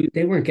they were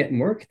they weren't getting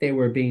work. They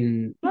were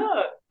being No.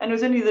 And it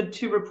was only the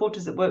two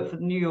reporters that worked for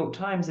the New York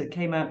Times that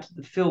came out to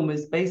the film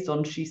is based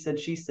on She Said,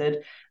 She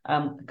Said. I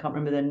can't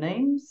remember their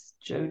names,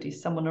 Jodie,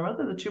 someone or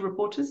other, the two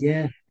reporters.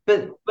 yeah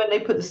But when they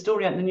put the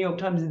story out in the New York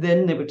Times,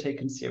 then they were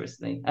taken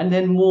seriously. And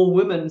then more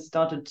women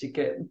started to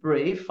get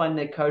brave, find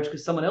their courage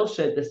because someone else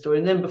shared their story.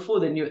 And then before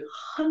they knew it,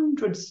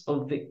 hundreds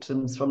of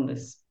victims from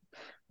this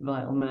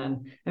vile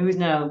man, who's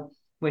now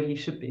where he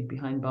should be,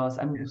 behind bars,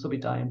 and will still be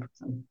dying in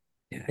prison.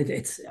 yeah.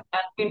 It's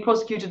And being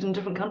prosecuted in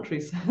different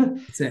countries.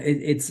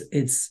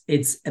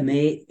 it's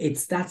amazing.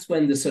 It's that's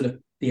when the sort of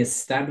the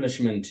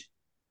establishment,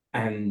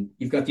 and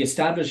you've got the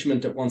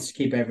establishment that wants to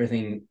keep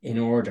everything in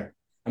order,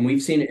 and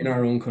we've seen it in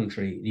our own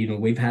country.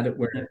 We've had it Yeah.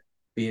 where,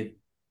 be it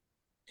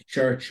the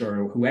church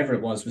or whoever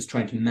it was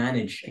trying to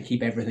manage and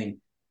keep everything,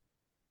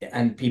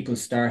 and people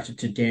started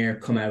to dare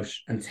come out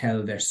and Yeah.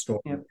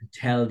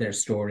 tell their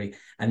story,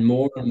 and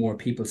more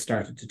people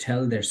started to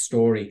tell their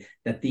story,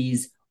 that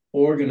these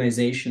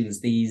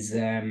organizations, these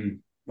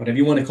whatever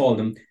you want to call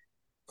them,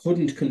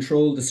 couldn't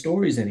control the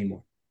stories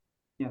anymore.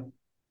 Yeah.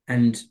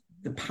 And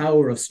the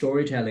power of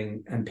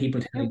storytelling and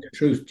people telling Yep. the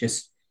truth,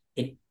 just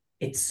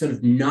it sort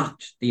of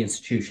knocked the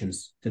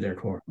institutions to their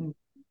core.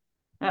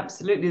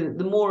 Absolutely.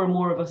 The more and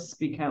more of us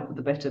speak out,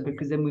 the better,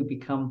 because then we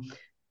become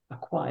a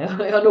choir,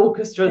 an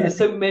orchestra. Yeah, There's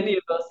so many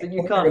of us that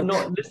you can't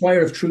not a listen.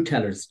 choir of truth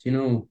tellers, you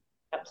know.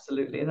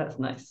 Absolutely. That's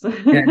nice.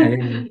 Yeah,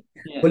 yeah.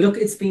 Yeah. Well, look,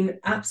 it's been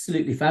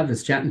absolutely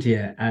fabulous chatting to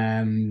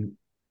you.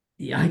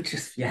 Yeah,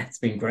 it's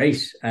been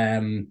great.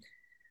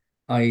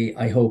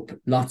 I hope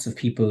lots of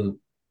people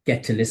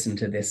get to listen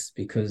to this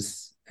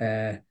because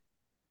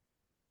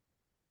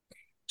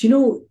do you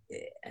know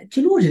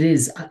do you know what it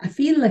is? I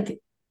feel like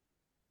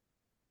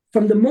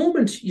from the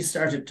moment you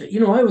started to,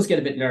 I always get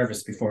a bit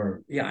nervous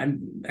before. Yeah, I'm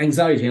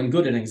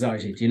good at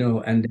anxiety,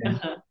 and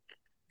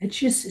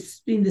it's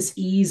been this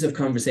ease of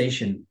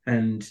conversation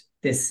and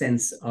this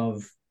sense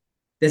of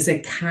there's a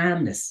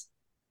calmness,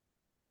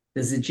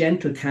 there's a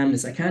gentle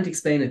calmness. I can't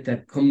explain it,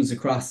 that comes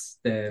across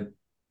the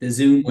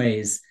Zoom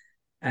ways.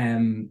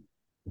 Um,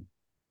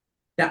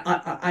 that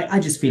I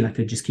just feel I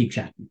could just keep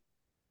chatting.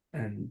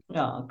 And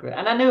Oh, great.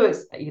 And I know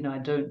it's, I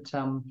don't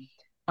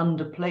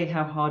underplay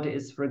how hard it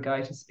is for a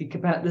guy to speak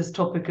about this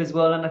topic as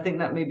well. And I think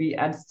that maybe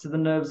adds to the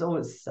nerves. Oh,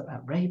 it's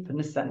about rape and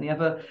this, that, and the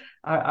other.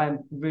 I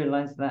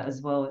realize that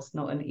as well. It's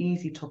not an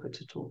easy topic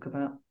to talk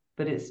about,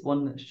 but it's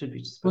one that should be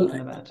well,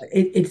 spoken about.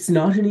 it's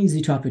not an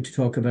easy topic to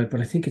talk about, but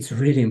I think it's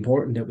really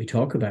important that we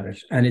talk about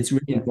it. And it's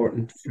really Yeah.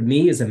 important for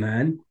me as a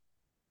man,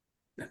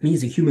 me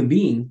as a human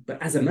being,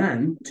 but as a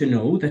man to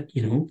know that,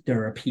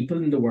 there are people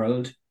in the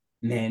world,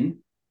 men,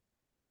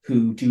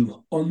 who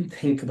do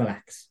unthinkable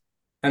acts.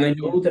 And I Yeah.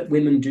 know that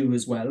women do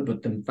as well,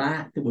 but the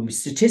fact that when we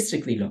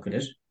statistically look at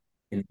it,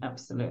 if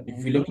Absolutely.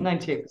 we look,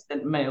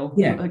 98% male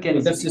yeah,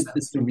 against that's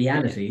the female.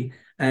 reality.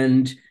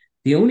 And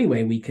the only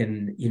way we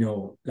can,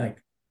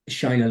 like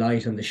shine a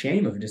light on the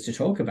shame of it is to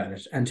talk about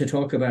it and to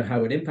talk about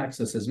how it impacts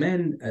us as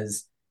men,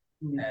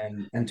 Yeah.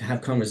 and to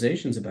have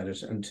conversations about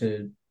it and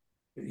to,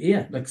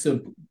 yeah, like, so,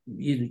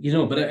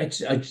 but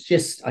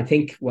I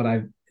think what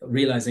I'm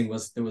realizing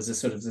was there was a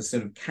sort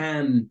of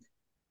calm,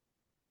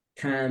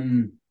 I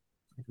don't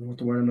know what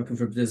the word I'm looking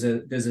for, but there's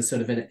a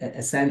sort of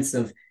a sense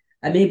of,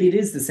 and maybe it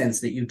is the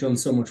sense that you've done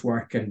so much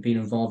work and been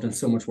involved in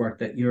so much work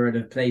that you're at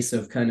a place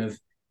of kind of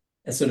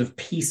a sort of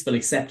peaceful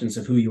acceptance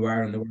of who you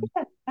are in the world.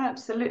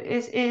 Absolutely.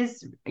 It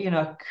is,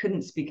 I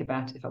couldn't speak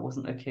about it if I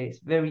wasn't okay. It's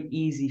very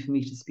easy for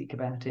me to speak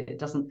about it. It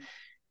doesn't,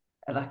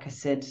 like I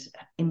said,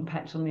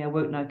 impact on me. I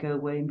won't now go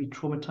away and be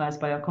traumatized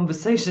by our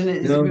conversation.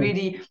 It's No,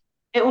 really,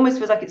 it almost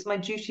feels like it's my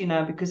duty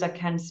now because I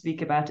can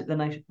speak about it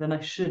than I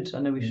should. I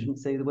know we shouldn't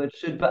say the word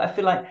should, but I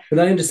feel like but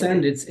I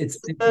understand to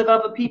serve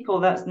other people,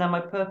 that's now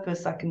my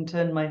purpose. I can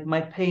turn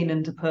my pain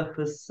into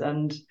purpose,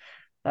 and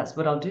that's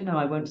what I'll do now.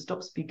 I won't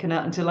stop speaking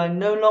out until I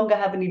no longer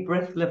have any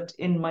breath left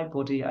in my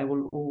body. I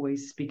will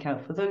always speak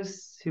out for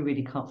those who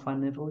really can't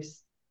find their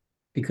voice.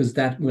 because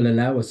that will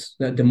allow us,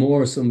 the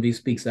more somebody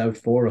speaks out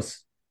for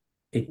us,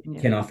 it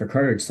Yeah. can offer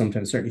courage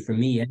sometimes, certainly for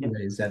me Yeah.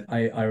 anyways, that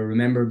I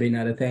remember being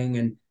at a thing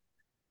and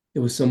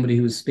there was somebody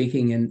who was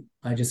speaking and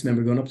I just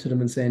remember going up to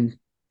them and saying,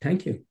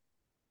 thank you.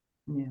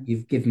 Yeah.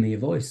 You've given me a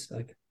voice.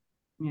 Like,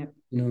 Yeah.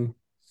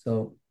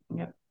 so,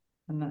 Yeah.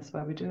 And that's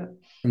why we do it.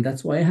 and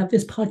that's why I have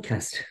this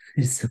podcast.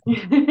 So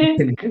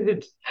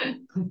Good.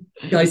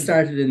 I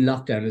started in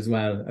lockdown as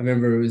well. I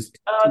remember it was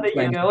Oh, there you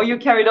 2020. go. Oh, you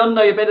carried on.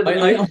 No, you're better than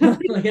I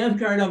me. am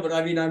carrying on, but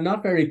I mean, I'm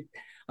not very.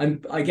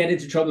 I get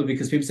into trouble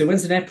because people say,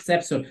 "When's the next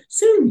episode?"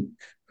 Soon.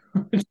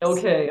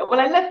 Okay.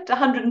 Well, I left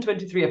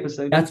 123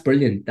 episodes. That's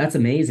brilliant. That's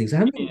amazing.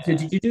 So, did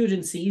Yeah. you do it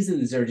in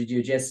seasons, or did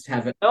you just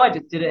have it? No, I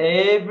just did it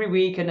every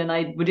week, and then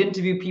I would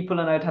interview people,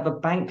 and I'd have a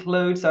bank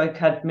load. So I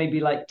had maybe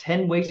like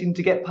 10 waiting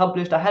to get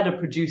published. I had a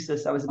producer,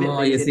 so I was a bit Oh,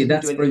 you lazy. I see, didn't do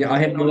that's anything brilliant. with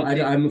I have no.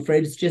 technology. I'm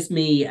afraid it's just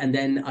me, and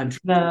then I'm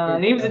No, trying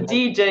and he was a to.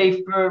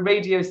 DJ for a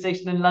radio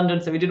station in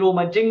London, so he did all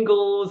my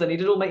jingles and he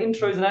did all my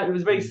intros and out. It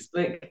was very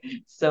slick.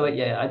 So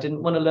yeah, I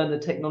didn't want to learn the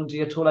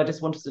technology at all. I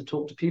just wanted to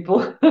talk to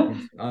people.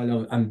 I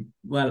know.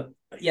 Well.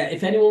 Yeah.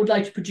 If anyone would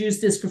like to produce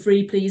this for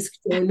free, please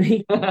join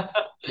me.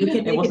 We can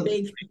It make it wasn't.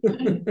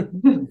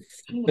 big.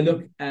 But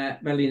look,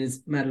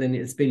 Madeleine,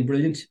 it's been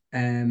brilliant.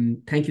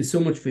 Thank you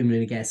so much for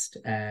being a guest.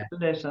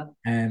 Pleasure.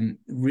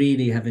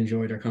 Really have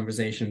enjoyed our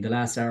conversation. The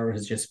last hour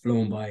has just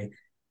flown by.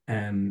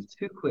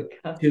 Too quick.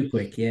 Huh? Too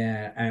quick,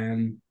 yeah.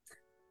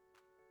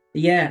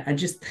 Yeah, and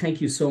just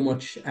thank you so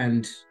much.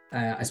 And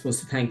I suppose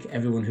to thank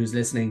everyone who's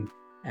listening.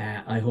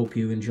 I hope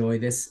you enjoy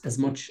this as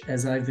much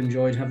as I've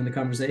enjoyed having the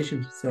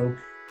conversation. So,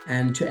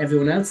 and to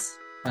everyone else,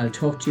 I'll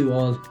talk to you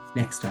all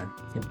next time.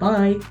 Okay,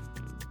 bye.